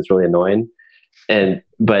does, and it's really annoying.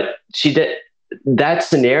 But she did that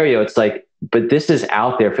scenario. It's like, but this is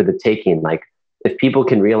out there for the taking. Like, if people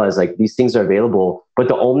can realize like these things are available, but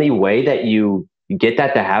the only way that you get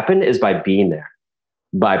that to happen is by being there,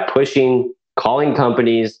 by pushing, calling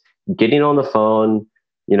companies, getting on the phone,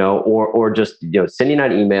 or just, sending out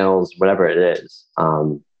emails, whatever it is,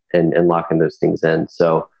 and locking those things in.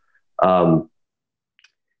 So,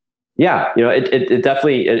 it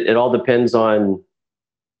definitely, it all depends on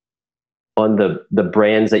the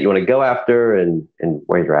brands that you want to go after and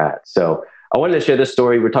where you're at. So I wanted to share this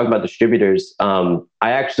story. We're talking about distributors. I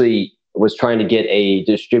actually was trying to get a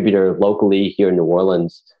distributor locally here in New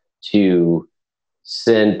Orleans to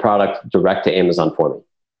send product direct to Amazon for me.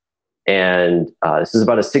 And this is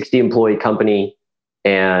about a 60 employee company.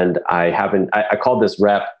 And I called this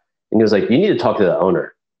rep and he was like, you need to talk to the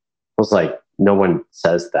owner. I was like, no one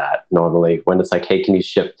says that normally when it's like, hey, can you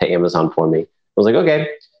ship to Amazon for me? I was like, okay.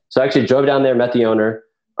 So I actually drove down there, met the owner.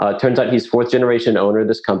 Turns out he's 4th generation owner of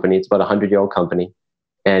this company. It's about a 100-year-old company.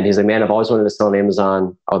 And he's like, man, I've always wanted to sell on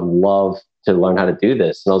Amazon. I would love to learn how to do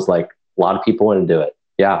this. And I was like, a lot of people want to do it.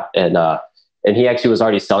 Yeah. And he actually was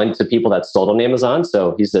already selling to people that sold on Amazon.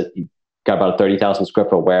 So he got about a 30,000 square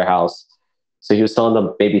foot warehouse. So he was selling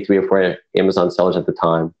them maybe 3 or 4 Amazon sellers at the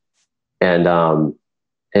time.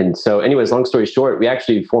 And so anyways, long story short, we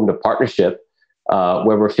actually formed a partnership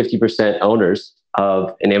where we're 50% owners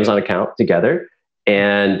of an Amazon account together.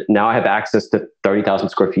 And now I have access to 30,000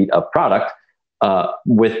 square feet of product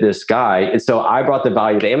with this guy. And so I brought the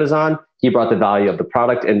value to Amazon. He brought the value of the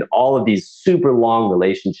product and all of these super long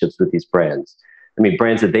relationships with these brands. I mean,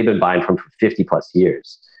 brands that they've been buying from for 50 plus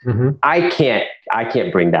years. Mm-hmm. I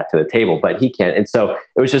can't bring that to the table, but he can. And so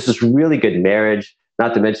it was just this really good marriage,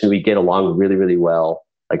 not to mention we get along really, really well.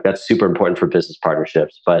 Like that's super important for business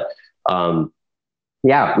partnerships. But our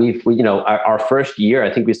first year,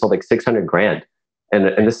 I think we sold like 600 grand.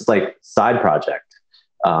 And this is like side project.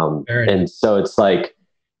 And so it's like,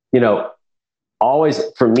 always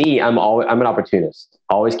for me, I'm an opportunist,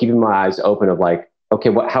 always keeping my eyes open of like, okay,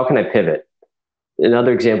 how can I pivot?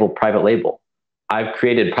 Another example, private label. I've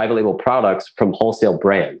created private label products from wholesale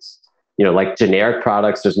brands, like generic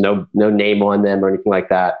products. There's no name on them or anything like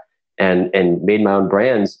that. And made my own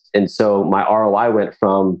brands. And so my ROI went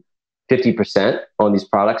from 50% on these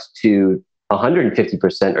products to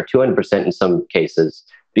 150% or 200% in some cases,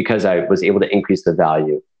 because I was able to increase the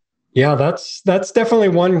value. Yeah, that's definitely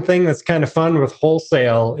one thing that's kind of fun with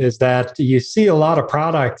wholesale is that you see a lot of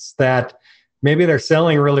products that maybe they're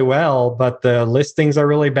selling really well, but the listings are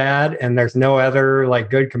really bad and there's no other like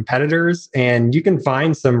good competitors. And you can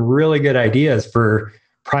find some really good ideas for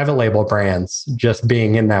private label brands just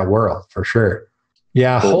being in that world for sure.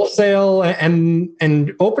 Yeah, Cool. wholesale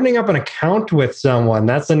and opening up an account with someone.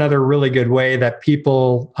 That's another really good way that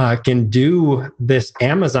people can do this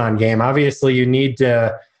Amazon game. Obviously, you need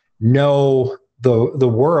to know the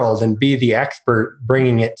world and be the expert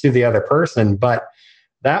bringing it to the other person. But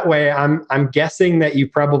that way, I'm guessing that you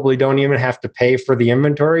probably don't even have to pay for the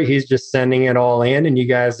inventory. He's just sending it all in, and you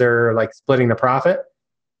guys are like splitting the profit.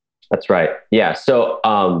 That's right. Yeah.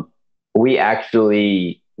 So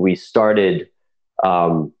we started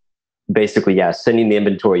um, basically, yeah, sending the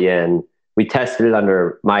inventory in. We tested it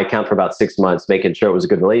under my account for about 6 months, making sure it was a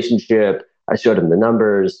good relationship. I showed him the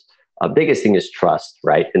numbers. Biggest thing is trust,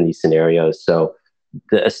 right, in these scenarios. So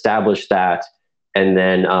to establish that, and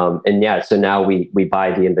then and yeah, so now we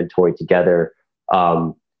buy the inventory together,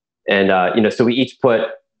 um, and so we each put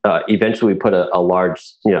eventually we put a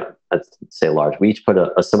large, let's say large. We each put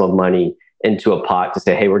a sum of money into a pot to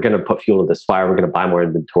say, hey, we're going to put fuel to this fire. We're going to buy more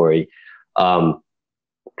inventory.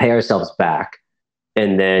 Pay ourselves back,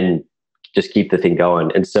 and then just keep the thing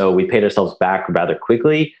going. And so we paid ourselves back rather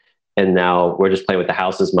quickly, and now we're just playing with the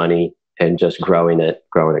house's money and just growing it.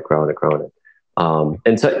 And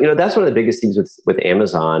so that's one of the biggest things with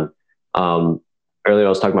Amazon. Earlier I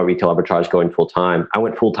was talking about retail arbitrage going full time. I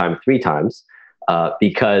went full time 3 times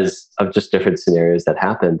because of just different scenarios that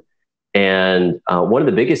happened. And one of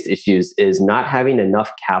the biggest issues is not having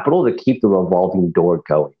enough capital to keep the revolving door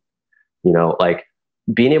going. Like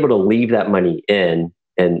being able to leave that money in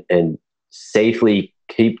and safely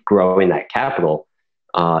keep growing that capital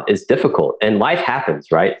is difficult. And life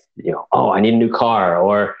happens, right? Oh, I need a new car,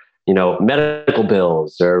 or medical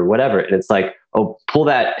bills or whatever. And it's like, oh, pull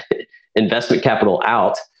that investment capital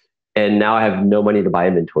out, and now I have no money to buy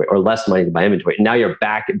inventory, or less money to buy inventory. And now you're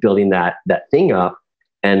back at building that thing up,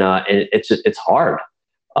 and it's hard.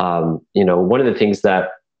 One of the things that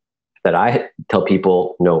I tell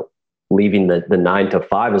people, leaving the 9 to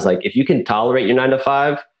 5 is like, if you can tolerate your 9 to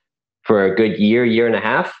 5 for a good year and a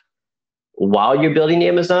half while you're building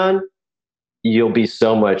Amazon, you'll be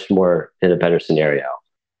so much more in a better scenario,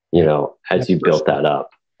 as you built that up.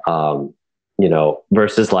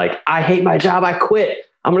 Versus like, I hate my job, I quit,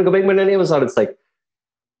 I'm going to go make money on Amazon. It's like,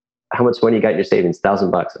 how much money you got in your savings?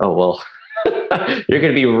 $1,000. Oh, well, you're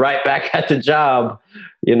going to be right back at the job,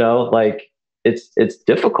 like it's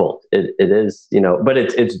difficult. It is, but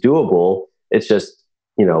it's doable. It's just,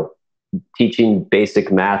 teaching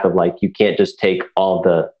basic math of like, you can't just take all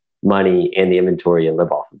the money and the inventory and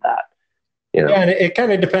live off of that. Yeah, and it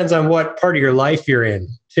kind of depends on what part of your life you're in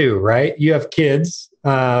too, right? You have kids,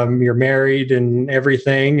 you're married and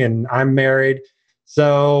everything, and I'm married.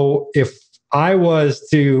 So if I was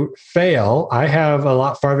to fail, I have a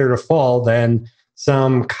lot farther to fall than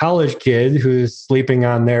some college kid who's sleeping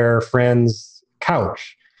on their friend's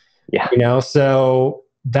couch. Yeah. So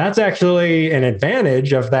that's actually an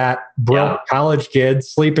advantage of that broke college kid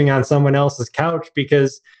sleeping on someone else's couch,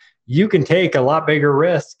 because you can take a lot bigger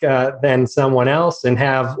risk than someone else and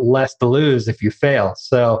have less to lose if you fail.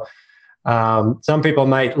 So some people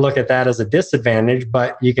might look at that as a disadvantage,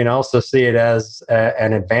 but you can also see it as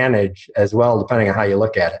an advantage as well, depending on how you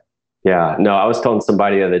look at it. Yeah. No, I was telling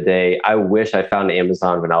somebody the other day, I wish I found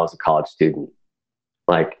Amazon when I was a college student.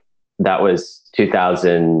 Like that was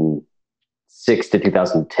 2006 to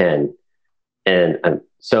 2010. And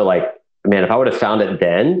so like, man, if I would have found it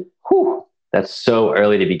then, whew, that's so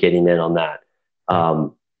early to be getting in on that. I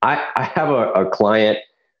have a client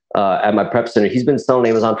at my prep center. He's been selling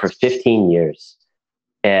Amazon for 15 years.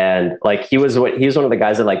 And like, he was one of the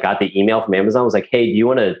guys that like got the email from Amazon, was like, hey, do you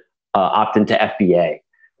want to opt into FBA?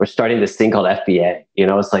 We're starting this thing called FBA.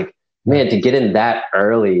 It's like, man, to get in that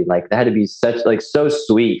early, like that had to be such like so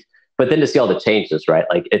sweet. But then to see all the changes, right?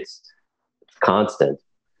 Like it's constant.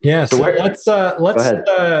 Yeah. So let's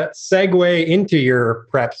segue into your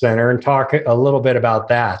prep center and talk a little bit about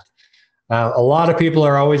that. A lot of people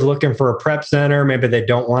are always looking for a prep center. Maybe they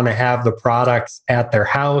don't want to have the products at their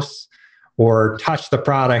house or touch the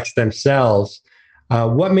products themselves.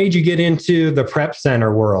 What made you get into the prep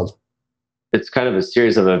center world? It's kind of a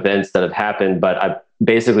series of events that have happened, but I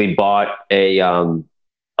basically bought a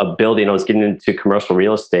building. I was getting into commercial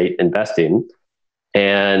real estate investing,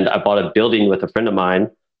 and I bought a building with a friend of mine,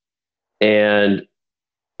 and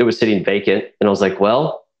it was sitting vacant. And I was like,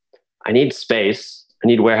 well, I need space. I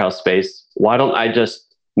need warehouse space. Why don't I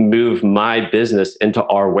just move my business into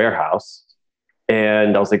our warehouse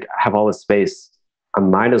And I was like, I have all this space. I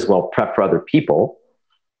might as well prep for other people.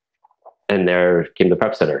 And there came the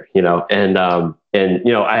prep center, and I have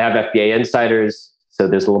FBA insiders, so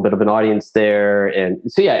there's a little bit of an audience there. And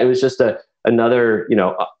so, yeah, it was just another,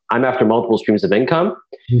 I'm after multiple streams of income.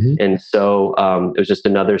 Mm-hmm. And so it was just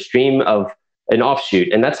another stream of an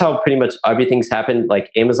offshoot. And that's how pretty much everything's happened. Like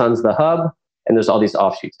Amazon's the hub, and there's all these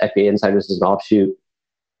offshoots. FBA insiders is an offshoot.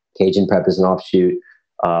 Cajun Prep is an offshoot.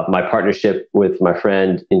 My partnership with my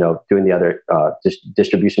friend, doing the other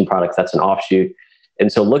distribution products, that's an offshoot. And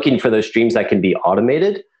so looking for those streams that can be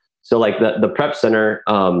automated. So like the prep center,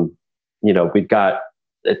 we've got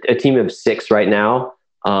a team of 6 right now.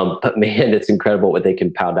 But man, it's incredible what they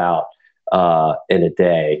can pound out in a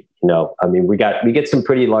day. We get some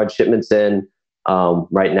pretty large shipments in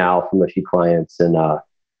right now from a few clients. And, our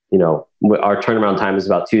turnaround time is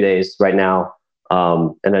about 2 days right now.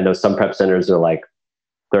 And I know some prep centers are like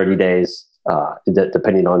 30 days,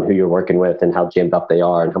 depending on who you're working with and how jammed up they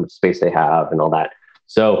are and how much space they have and all that.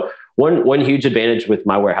 So one huge advantage with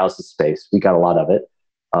my warehouse is space. We got a lot of it.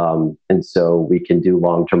 And so we can do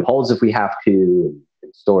long-term holds if we have to,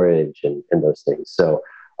 and storage and those things. So,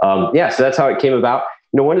 so that's how it came about.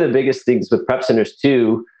 One of the biggest things with prep centers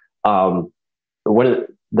too,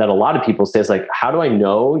 that a lot of people say is like, how do I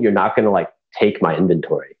know you're not going to like take my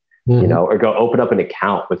inventory, or go open up an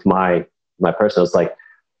account with my person? It's like,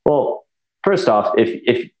 well, first off,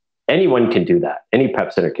 if anyone can do that, any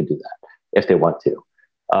prep center can do that if they want to.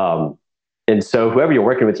 And so whoever you're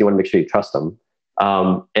working with, you want to make sure you trust them.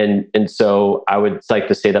 And so I would like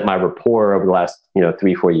to say that my rapport over the last,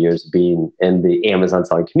 3-4 years being in the Amazon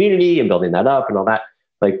selling community and building that up and all that,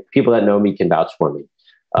 like people that know me can vouch for me.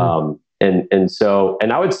 And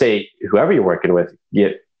I would say whoever you're working with,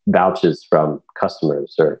 get vouches from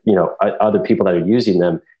customers or, other people that are using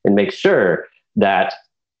them, and make sure that,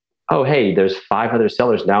 oh, hey, there's 5 other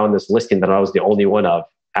sellers now in this listing that I was the only one of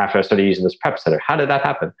after I started using this prep center. How did that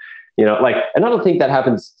happen? And I don't think that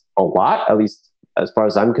happens a lot, at least as far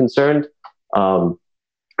as I'm concerned.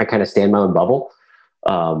 I kind of stay in my own bubble.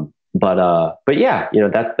 But yeah,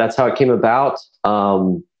 that's how it came about.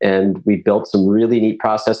 And we built some really neat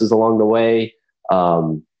processes along the way,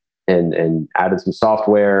 and added some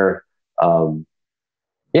software. Well,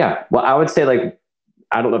 I would say, like,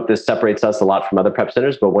 I don't know if this separates us a lot from other prep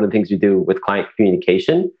centers, but one of the things we do with client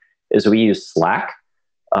communication is we use Slack.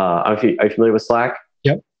 Are you familiar with Slack?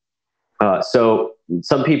 Yep. So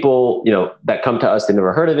some people, that come to us, they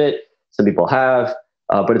never heard of it. Some people have,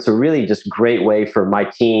 but it's a really just great way for my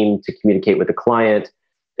team to communicate with the client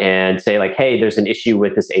and say like, hey, there's an issue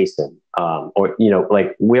with this ASIN. Or,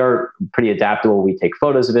 like, we're pretty adaptable. We take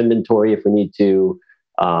photos of inventory if we need to.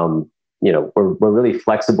 We're really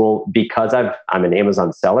flexible because I'm an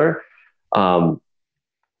Amazon seller. I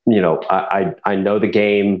know the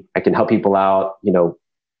game. I can help people out.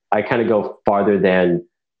 I kind of go farther than,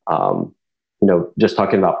 just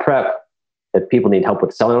talking about prep. If people need help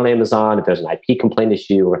with selling on Amazon, if there's an IP complaint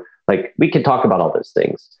issue, or like, we can talk about all those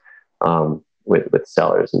things with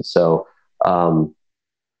sellers. And so, that's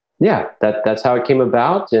how it came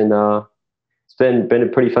about. And it's been a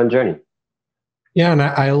pretty fun journey. Yeah, and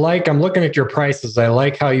I'm looking at your prices. I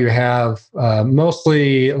like how you have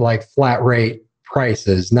mostly like flat rate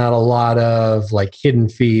prices, not a lot of like hidden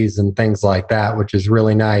fees and things like that, which is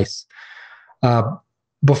really nice.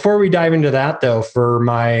 Before we dive into that, though, for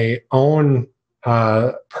my own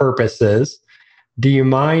purposes, do you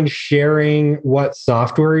mind sharing what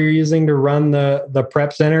software you're using to run the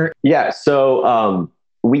prep center? Yeah, so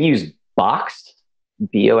we use Boxed,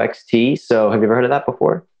 Boxt. So have you ever heard of that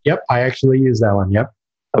before? Yep, I actually use that one. Yep.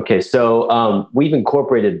 Okay, so we've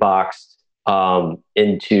incorporated Boxed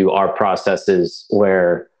into our processes,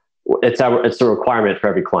 where it's a requirement for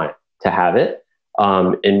every client to have it.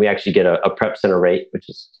 And we actually get a prep center rate, which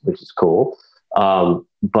is cool. So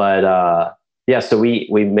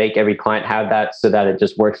we make every client have that so that it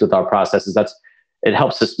just works with our processes. It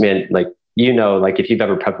helps us, man. Like, like if you've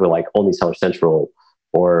ever prepped with like only Seller Central,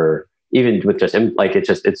 or even with just like, it's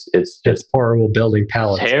just horrible building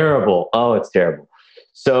pallets. Terrible. Oh, it's terrible.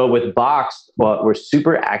 So with Boxed, well, we're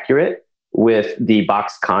super accurate with the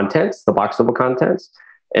box contents, the box level contents.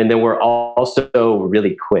 And then we're also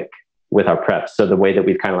really quick with our preps. So the way that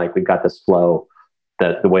we've got this flow,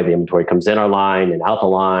 that the way the inventory comes in our line and out the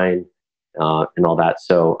line, and all that.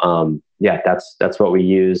 So, that's what we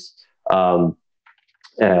use. And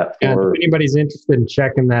if anybody's interested in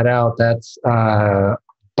checking that out, that's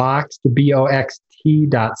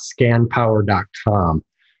boxt.scanpower.com.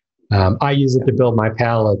 I use it to build my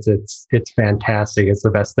pallets. It's fantastic. It's the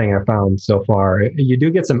best thing I've found so far. You do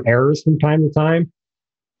get some errors from time to time,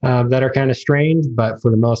 that are kind of strange, but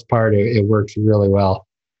for the most part, it works really well.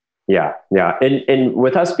 Yeah, yeah. And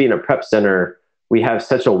with us being a prep center, we have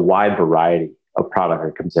such a wide variety of product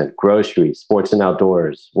that comes in: groceries, sports and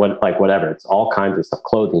outdoors, whatever. It's all kinds of stuff,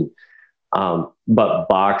 clothing. But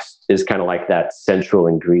box is kind of like that central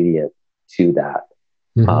ingredient to that,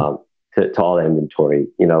 to all the inventory.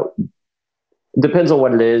 Depends on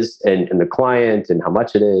what it is and the client and how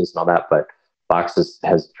much it is and all that. But box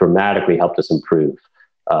has dramatically helped us improve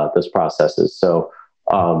those processes. So,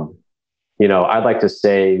 I'd like to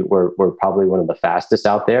say we're probably one of the fastest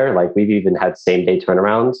out there. Like, we've even had same day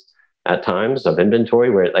turnarounds at times of inventory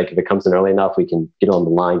where, like, if it comes in early enough, we can get on the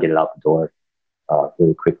line, get it out the door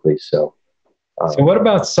really quickly. So what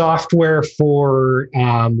about software for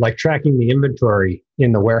like tracking the inventory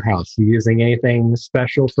in the warehouse? Are you using anything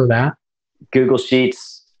special for that? Google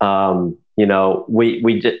Sheets.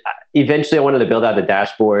 We did, eventually I wanted to build out a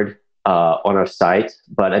dashboard on our site,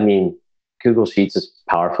 but I mean, Google Sheets is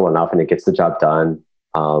powerful enough and it gets the job done.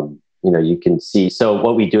 You can see. So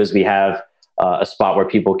what we do is we have a spot where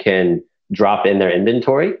people can drop in their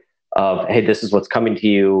inventory of, hey, this is what's coming to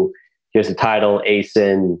you. Here's the title,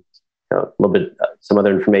 ASIN, a little bit, some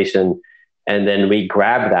other information. And then we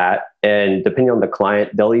grab that, and depending on the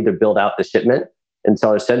client, they'll either build out the shipment in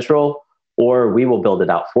Seller Central, or we will build it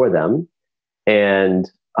out for them. And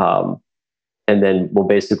then we'll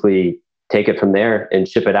basically take it from there and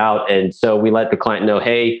ship it out. And so we let the client know,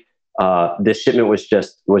 hey, this shipment was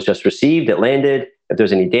just received, it landed. If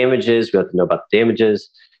there's any damages, we have to know about the damages.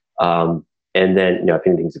 And then, if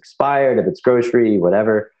anything's expired, if it's grocery,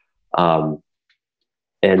 whatever.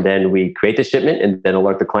 And then we create the shipment and then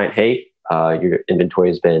alert the client, hey, your inventory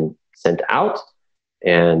has been sent out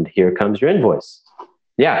and here comes your invoice.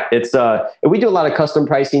 Yeah, it's we do a lot of custom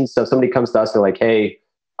pricing. So if somebody comes to us, they're like, hey,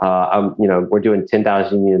 we're doing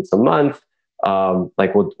 10,000 units a month. We'll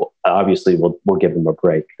give them a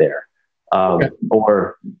break there. Okay.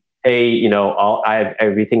 Or, hey,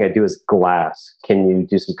 everything I do is glass. Can you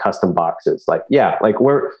do some custom boxes?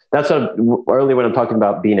 That's what early when I'm talking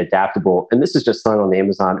about being adaptable. And this is just selling on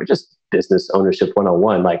Amazon or just business ownership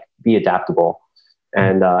 101, like, be adaptable.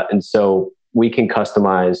 And so we can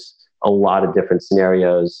customize a lot of different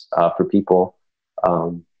scenarios for people.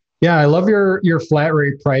 Yeah, I love your flat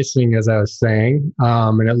rate pricing, as I was saying.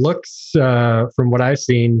 And it looks, from what I've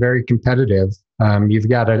seen, very competitive. You've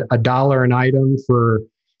got a dollar an item for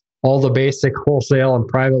all the basic wholesale and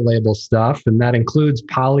private label stuff. And that includes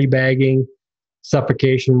poly bagging,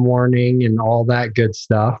 suffocation warning, and all that good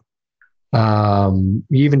stuff. You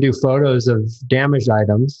even do photos of damaged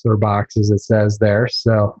items or boxes, it says there.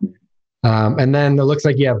 So, and then it looks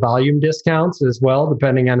like you have volume discounts as well,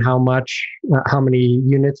 depending on how many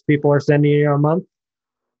units people are sending you a month.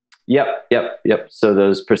 Yep. So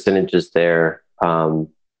those percentages there, and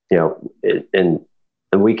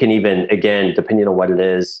we can even, again, depending on what it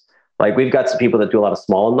is, like, we've got some people that do a lot of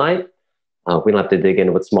small and light. We don't have to dig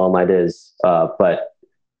into what small and light is, but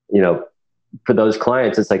for those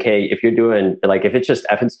clients, it's like, hey, if you're doing, like, if it's just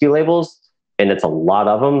F&SKU labels and it's a lot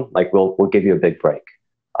of them, like, we'll give you a big break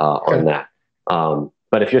on that.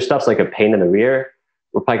 But if your stuff's like a pain in the rear,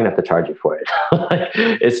 we're probably gonna have to charge you for it.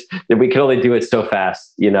 We can only do it so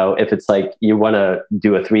fast. If it's like you want to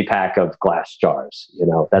do a 3-pack of glass jars,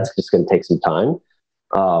 that's just going to take some time.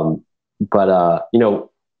 But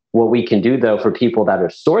what we can do, though, for people that are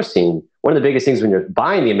sourcing, one of the biggest things when you're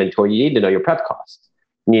buying the inventory, you need to know your prep cost.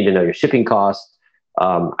 You need to know your shipping cost,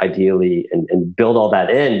 ideally, and build all that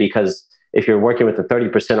in, because if you're working with a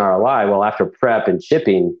 30% ROI, well, after prep and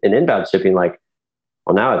shipping and inbound shipping,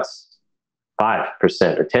 now it's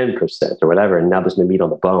 5% or 10% or whatever, and now there's no meat on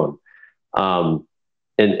the bone.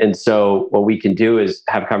 And so what we can do is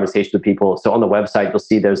have conversations with people. So on the website, you'll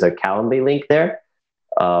see there's a Calendly link there.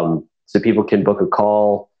 So people can book a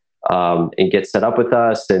call and get set up with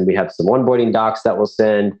us. And we have some onboarding docs that we'll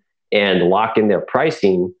send and lock in their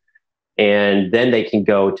pricing. And then they can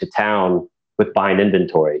go to town with buying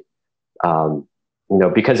inventory.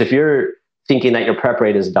 Because if you're thinking that your prep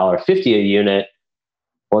rate is $1.50 a unit,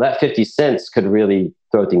 well, that 50 cents could really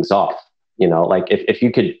throw things off. If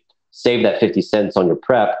you could save that 50 cents on your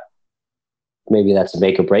prep, maybe that's a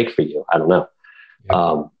make or break for you. I don't know.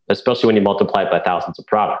 Yep. Especially when you multiply it by thousands of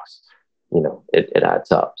products, it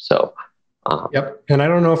adds up. So, yep. And I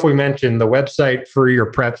don't know if we mentioned the website for your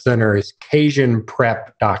prep center is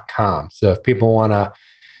CajunPrep.com. So if people want to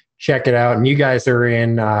check it out, and you guys are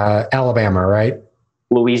in Alabama, right?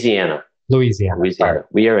 Louisiana. Right.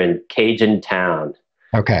 We are in Cajun Town.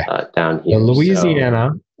 Okay. Down here.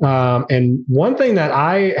 Louisiana. So. And one thing that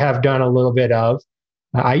I have done a little bit of,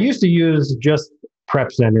 I used to use just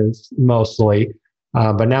prep centers mostly,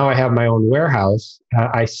 But now I have my own warehouse.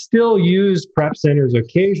 I still use prep centers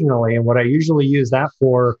occasionally. And what I usually use that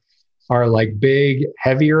for are like big,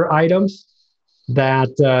 heavier items that,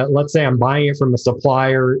 let's say I'm buying it from a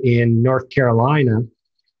supplier in North Carolina.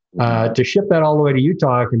 To ship that all the way to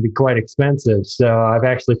Utah can be quite expensive. So I've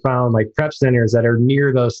actually found like prep centers that are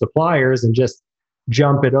near those suppliers and just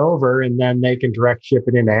jump it over, and then they can direct ship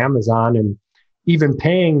it into Amazon. And even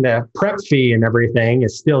paying the prep fee and everything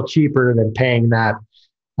is still cheaper than paying that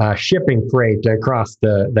shipping freight across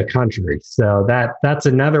the country. So that's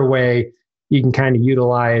another way you can kind of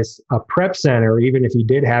utilize a prep center, even if you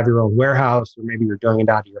did have your own warehouse, or maybe you're doing it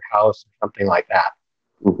out of your house or something like that.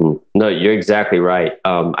 Mm-hmm. No, you're exactly right.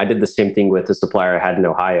 I did the same thing with the supplier I had in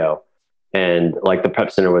Ohio, and like the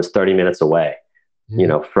prep center was 30 minutes away,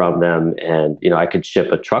 from them. And, I could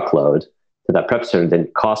ship a truckload to that prep center. It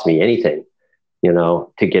didn't cost me anything,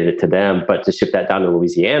 to get it to them, but to ship that down to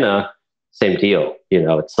Louisiana, same deal,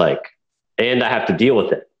 it's like, and I have to deal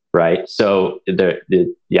with it. Right. So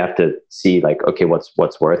you have to see like, okay,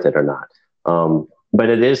 what's worth it or not. But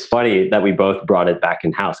it is funny that we both brought it back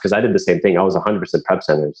in house, because I did the same thing. I was 100% prep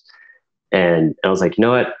centers, and I was like, you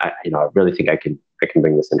know what, I really think I can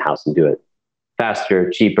bring this in house and do it faster,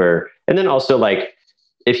 cheaper. And then also like,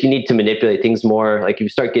 if you need to manipulate things more, like if you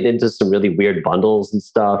start getting into some really weird bundles and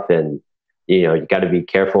stuff, and you got to be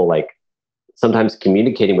careful. Like sometimes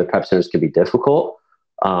communicating with prep centers can be difficult.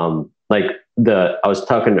 I was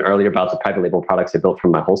talking earlier about the private label products I built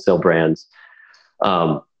from my wholesale brands.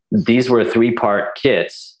 These were 3-part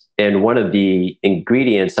kits, and one of the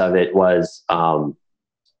ingredients of it was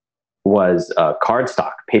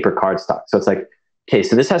cardstock, paper cardstock. So it's like, okay,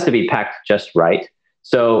 so this has to be packed just right.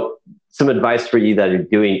 So some advice for you that are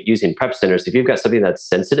using prep centers: if you've got something that's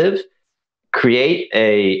sensitive, create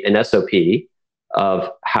an SOP of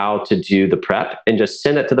how to do the prep and just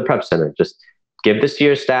send it to the prep center. Just give this to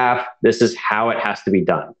your staff. This is how it has to be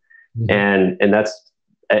done. Mm-hmm. And that's,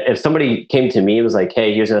 if somebody came to me and was like,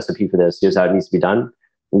 hey, here's an SOP for this, here's how it needs to be done.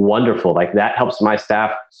 Wonderful. Like that helps my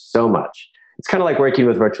staff so much. It's kind of like working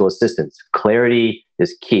with virtual assistants. Clarity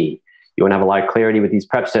is key. You want to have a lot of clarity with these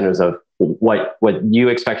prep centers of what you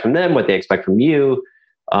expect from them, what they expect from you.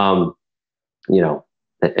 And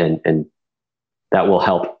that will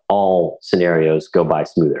help all scenarios go by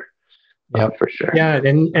smoother. Yep. For sure. Yeah.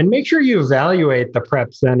 And make sure you evaluate the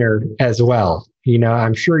prep center as well.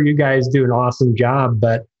 I'm sure you guys do an awesome job,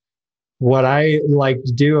 but what I like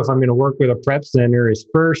to do if I'm going to work with a prep center is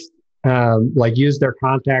first, use their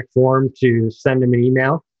contact form to send them an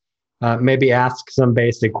email, maybe ask some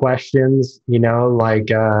basic questions,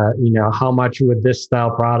 how much would this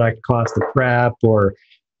style product cost to prep, or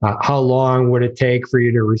how long would it take for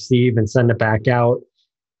you to receive and send it back out?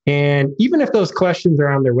 And even if those questions are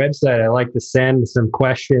on their website, I like to send some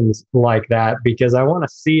questions like that, because I want to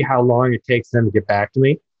see how long it takes them to get back to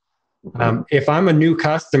me. If I'm a new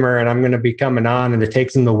customer and I'm going to be coming on and it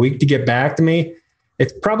takes them a week to get back to me,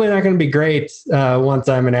 it's probably not going to be great once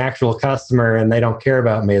I'm an actual customer and they don't care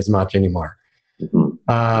about me as much anymore.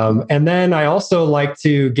 And then I also like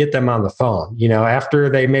to get them on the phone, after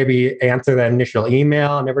they maybe answer that initial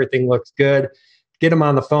email and everything looks good. Get them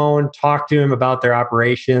on the phone, talk to them about their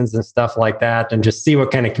operations and stuff like that, and just see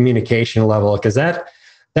what kind of communication level, because that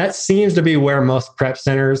seems to be where most prep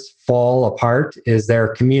centers fall apart, is their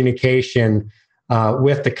communication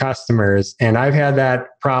with the customers. And I've had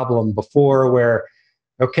that problem before where,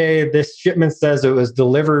 okay, this shipment says it was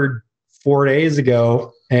delivered 4 days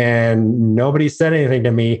ago and nobody said anything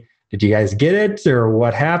to me. Did you guys get it, or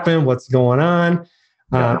what happened? What's going on?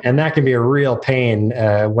 And that can be a real pain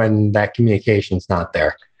when that communication's not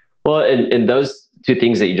there. Well, and those two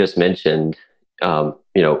things that you just mentioned,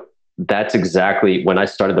 that's exactly when I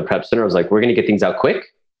started the prep center. I was like, we're going to get things out quick,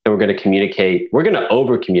 and we're going to communicate. We're going to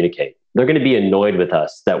over communicate. They're going to be annoyed with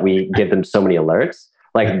us that we give them so many alerts.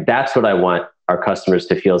 Like that's what I want our customers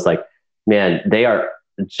to feel, is like, man, they are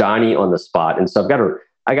Johnny on the spot. And so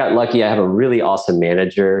I got lucky. I have a really awesome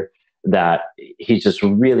manager that he's just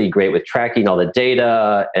really great with tracking all the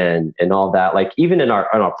data and all that. Like even on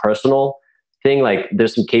our personal thing, like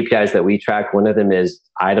there's some KPIs that we track. One of them is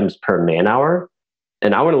items per man hour.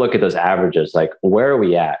 And I want to look at those averages. Like, where are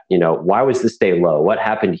we at? Why was this day low? What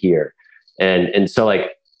happened here? And so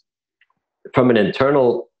like from an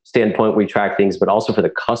internal standpoint, we track things, but also for the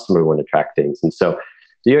customer, we want to track things. And so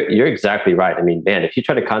you're exactly right. I mean, man, if you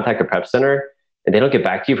try to contact a prep center and they don't get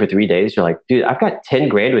back to you for 3 days, you're like, dude, I've got 10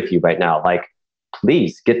 grand with you right now. Like,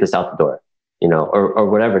 please get this out the door, or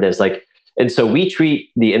whatever it is. Like, and so we treat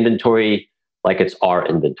the inventory like it's our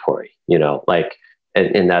inventory, like,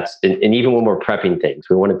 and that's, and even when we're prepping things,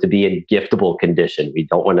 we want it to be in giftable condition. We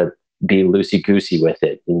don't want to be loosey-goosey with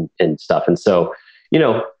it and stuff. And so,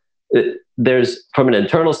 there's from an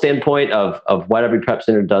internal standpoint of what every prep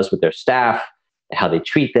center does with their staff, how they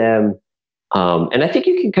treat them. And I think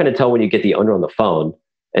you can kind of tell when you get the owner on the phone.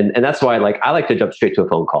 And that's why I like to jump straight to a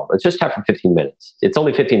phone call. Let's just chat for 15 minutes. It's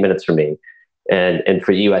only 15 minutes for me. And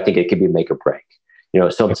for you, I think it could be make or break.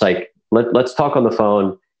 So it's like, let's talk on the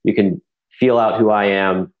phone. You can feel out who I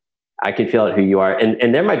am. I can feel out who you are.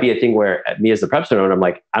 And there might be a thing where me as the prep center owner, I'm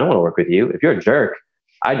like, I don't want to work with you. If you're a jerk,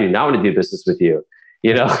 I do not want to do business with you.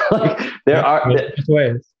 There are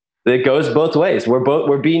ways. It goes both ways.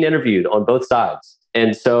 We're being interviewed on both sides.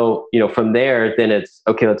 And so, from there, then it's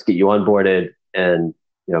okay, let's get you onboarded and,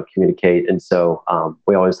 communicate. And so,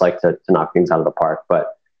 we always like to knock things out of the park,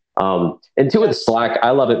 but, and two, with Slack, I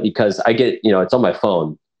love it because I get, it's on my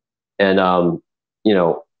phone and, on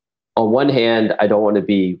one hand, I don't want to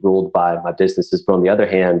be ruled by my businesses, but on the other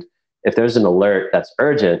hand, if there's an alert that's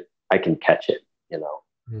urgent, I can catch it,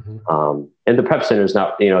 Mm-hmm. And the prep center is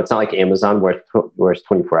not, it's not like Amazon where it's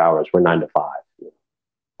 24 hours, we're 9 to 5.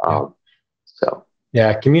 So.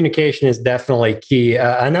 Yeah, communication is definitely key.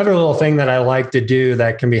 Another little thing that I like to do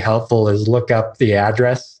that can be helpful is look up the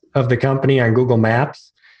address of the company on Google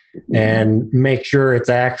Maps and make sure it's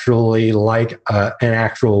actually like an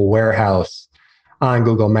actual warehouse on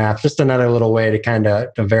Google Maps. Just another little way to kind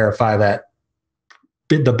of to verify that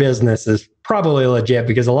the business is probably legit,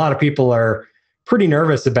 because a lot of people are pretty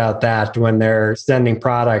nervous about that when they're sending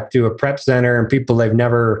product to a prep center and people they've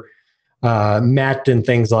never met and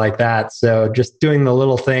things like that. So just doing the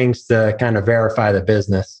little things to kind of verify the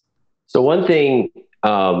business. So one thing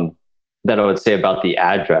that I would say about the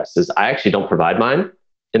address is I actually don't provide mine.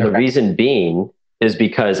 And the reason being is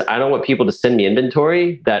because I don't want people to send me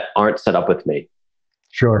inventory that aren't set up with me.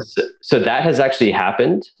 Sure. So that has actually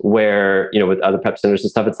happened where, with other prep centers and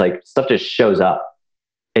stuff, it's like stuff just shows up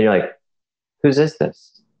and you're like, whose is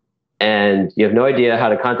this? And you have no idea how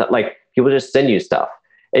to contact, people just send you stuff.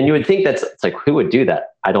 And you would think it's like, who would do that?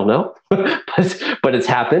 I don't know, but it's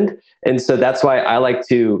happened. And so that's why I like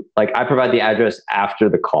to, I provide the address after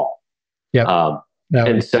the call. Yeah.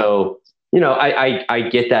 And so, I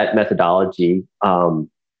get that methodology of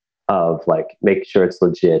make sure it's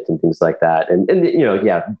legit and things like that. And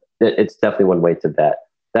it's definitely one way to vet.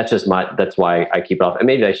 That's why I keep it off. And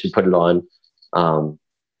maybe I should put it on, but.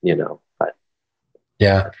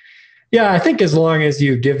 Yeah. Yeah. I think as long as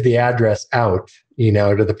you give the address out,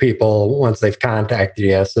 to the people once they've contacted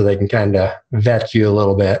you, so they can kind of vet you a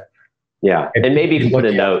little bit. Yeah. And maybe you put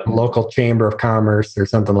a note. Local chamber of commerce or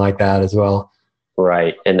something like that as well.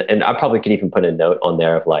 Right. And I probably could even put a note on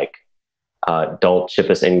there of don't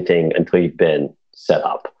ship us anything until you've been set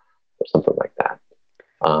up or something like that.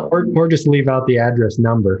 Or just leave out the address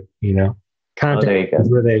number, contact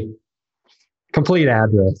where they complete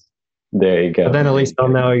address. There you go. But then at least they'll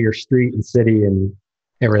know your street and city and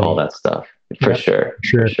everything. All that stuff. For sure.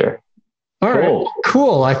 All right,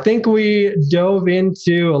 cool. I think we dove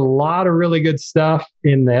into a lot of really good stuff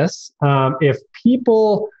in this. If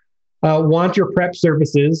people want your prep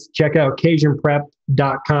services, check out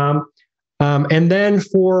CajunPrep.com. And then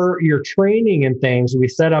for your training and things, we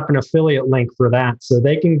set up an affiliate link for that. So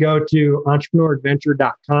they can go to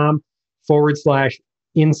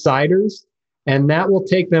entrepreneuradventure.com/insiders. And that will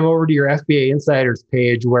take them over to your FBA Insiders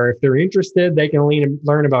page, where if they're interested, they can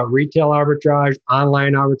learn about retail arbitrage,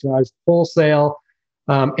 online arbitrage, wholesale.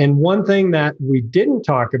 And one thing that we didn't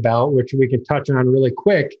talk about, which we can touch on really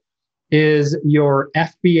quick, is your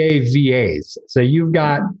FBA VAs. So you've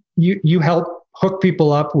got, you help hook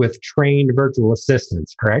people up with trained virtual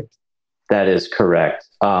assistants, correct? That is correct.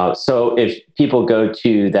 So if people go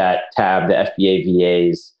to that tab, the FBA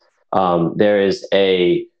VAs, there is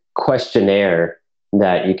a questionnaire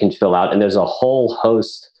that you can fill out, and there's a whole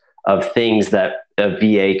host of things that a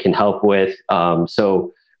VA can help with.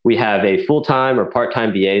 So we have a full-time or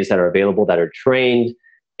part-time VAs that are available that are trained,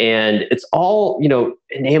 and it's all,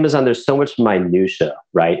 in Amazon, there's so much minutia,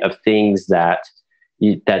 right, of things that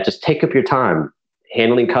just take up your time,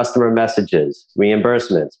 handling customer messages,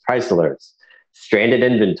 reimbursements, price alerts, stranded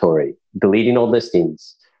inventory, deleting old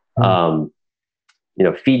listings,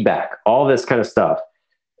 feedback, all this kind of stuff.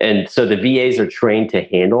 And so the VAs are trained to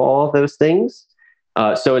handle all of those things.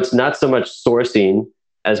 So it's not so much sourcing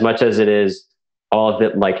as much as it is all of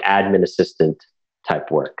it like admin assistant type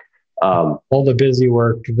work. All the busy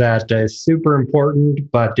work that is super important,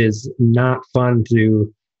 but is not fun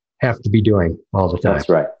to have to be doing all the time. That's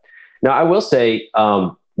right. Now, I will say,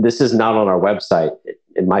 this is not on our website.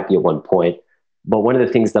 It might be at one point, but one of the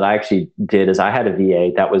things that I actually did is I had a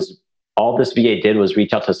VA that was, all this VA did was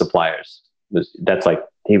reach out to suppliers.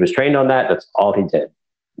 He was trained on that. That's all he did.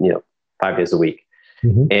 5 days a week.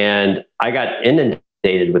 Mm-hmm. And I got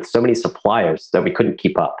inundated with so many suppliers that we couldn't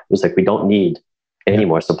keep up. It was like, we don't need any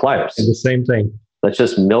more suppliers. And the same thing. Let's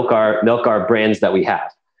just milk our brands that we have.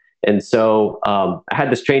 And so I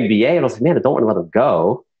had this trained VA, and I was like, man, I don't want to let them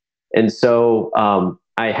go. And so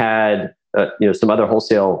I had some other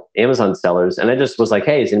wholesale Amazon sellers, and I just was like,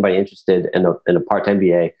 hey, is anybody interested in a part-time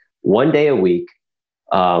VA 1 day a week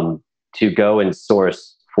to go and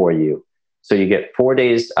source for you? So you get 4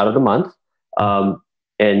 days out of the month. And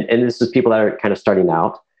this is people that are kind of starting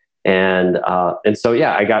out. And so,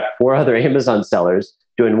 yeah, I got 4 other Amazon sellers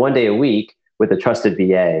doing 1 day a week with a trusted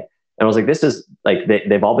VA. And I was like, this is like,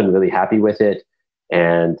 they've all been really happy with it.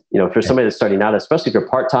 And, for somebody that's starting out, especially if you're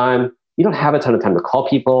part-time, you don't have a ton of time to call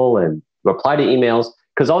people and reply to emails,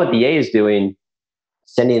 because all the VA is doing,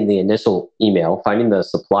 sending the initial email, finding the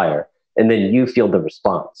supplier, and then you field the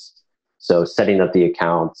response. So setting up the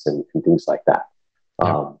accounts and things like that.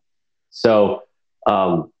 Yeah.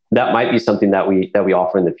 That might be something that we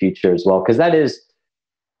offer in the future as well. Because that is,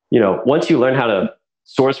 once you learn how to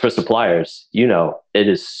source for suppliers, it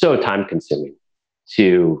is so time consuming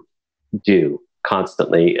to do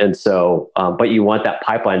constantly. And so, but you want that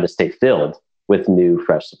pipeline to stay filled with new,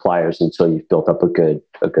 fresh suppliers until you've built up a good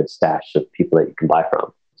stash of people that you can buy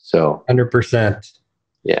from. So 100%.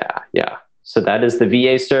 Yeah. So that is the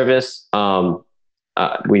VA service.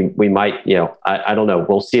 We might, I don't know.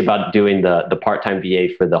 We'll see about doing the part-time VA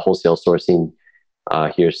for the wholesale sourcing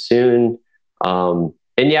here soon. And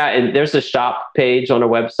there's a shop page on our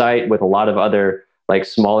website with a lot of other like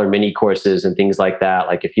smaller mini courses and things like that.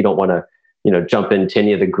 Like if you don't want to, jump into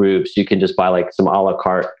any of the groups, you can just buy like some a la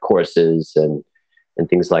carte courses and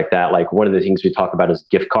things like that. Like one of the things we talk about is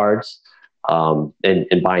gift cards, and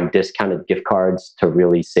buying discounted gift cards to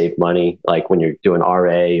really save money. Like when you're doing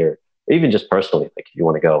RA or even just personally, like if you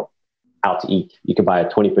want to go out to eat, you can buy a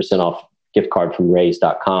 20% off gift card from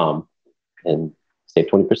raise.com and save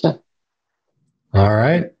 20%. All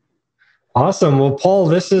right. Awesome. Well, Paul,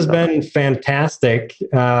 this has been fantastic.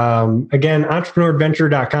 Again,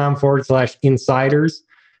 entrepreneuradventure.com/insiders.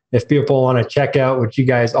 If people want to check out what you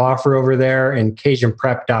guys offer over there, and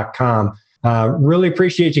CajunPrep.com. Really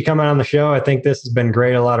appreciate you coming on the show. I think this has been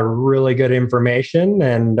great. A lot of really good information.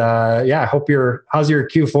 And I hope how's your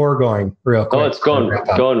Q4 going real quick? Oh, it's going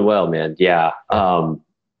well, man. Yeah.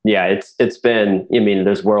 It's been,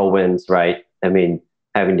 there's whirlwinds, right? Having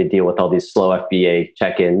to deal with all these slow FBA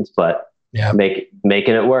check-ins, but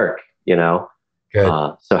making it work, Good.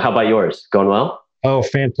 So how about yours? Going well? Oh,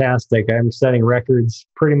 fantastic. I'm setting records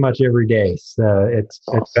pretty much every day. So it's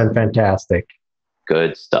been fantastic.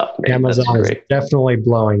 Good stuff, man. Amazon is definitely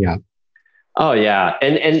blowing up. Oh yeah.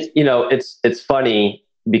 And it's funny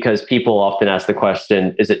because people often ask the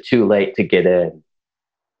question, is it too late to get in?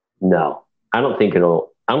 No, I don't know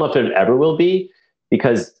if it ever will be,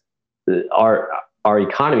 because our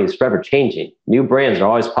economy is forever changing. New brands are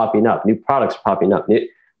always popping up. New products are popping up.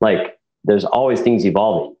 There's always things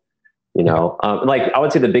evolving, I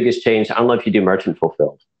would say the biggest change, I don't know if you do merchant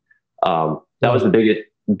fulfilled. That was the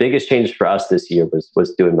biggest change for us this year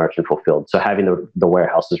was doing merchant fulfilled. So having the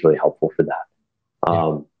warehouse is really helpful for that.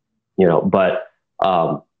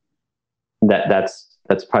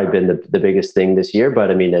 That's probably been the biggest thing this year.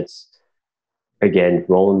 But it's again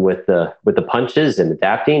rolling with the punches and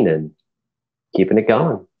adapting and keeping it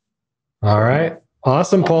going. All right.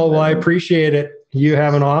 Awesome, Paul. Well, I appreciate it. You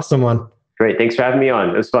have an awesome one. Great. Thanks for having me on.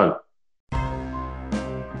 It was fun.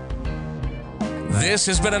 This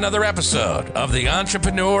has been another episode of the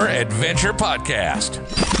Entrepreneur Adventure Podcast.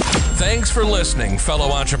 Thanks for listening,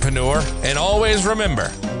 fellow entrepreneur. And always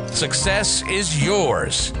remember, success is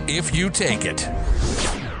yours if you take it.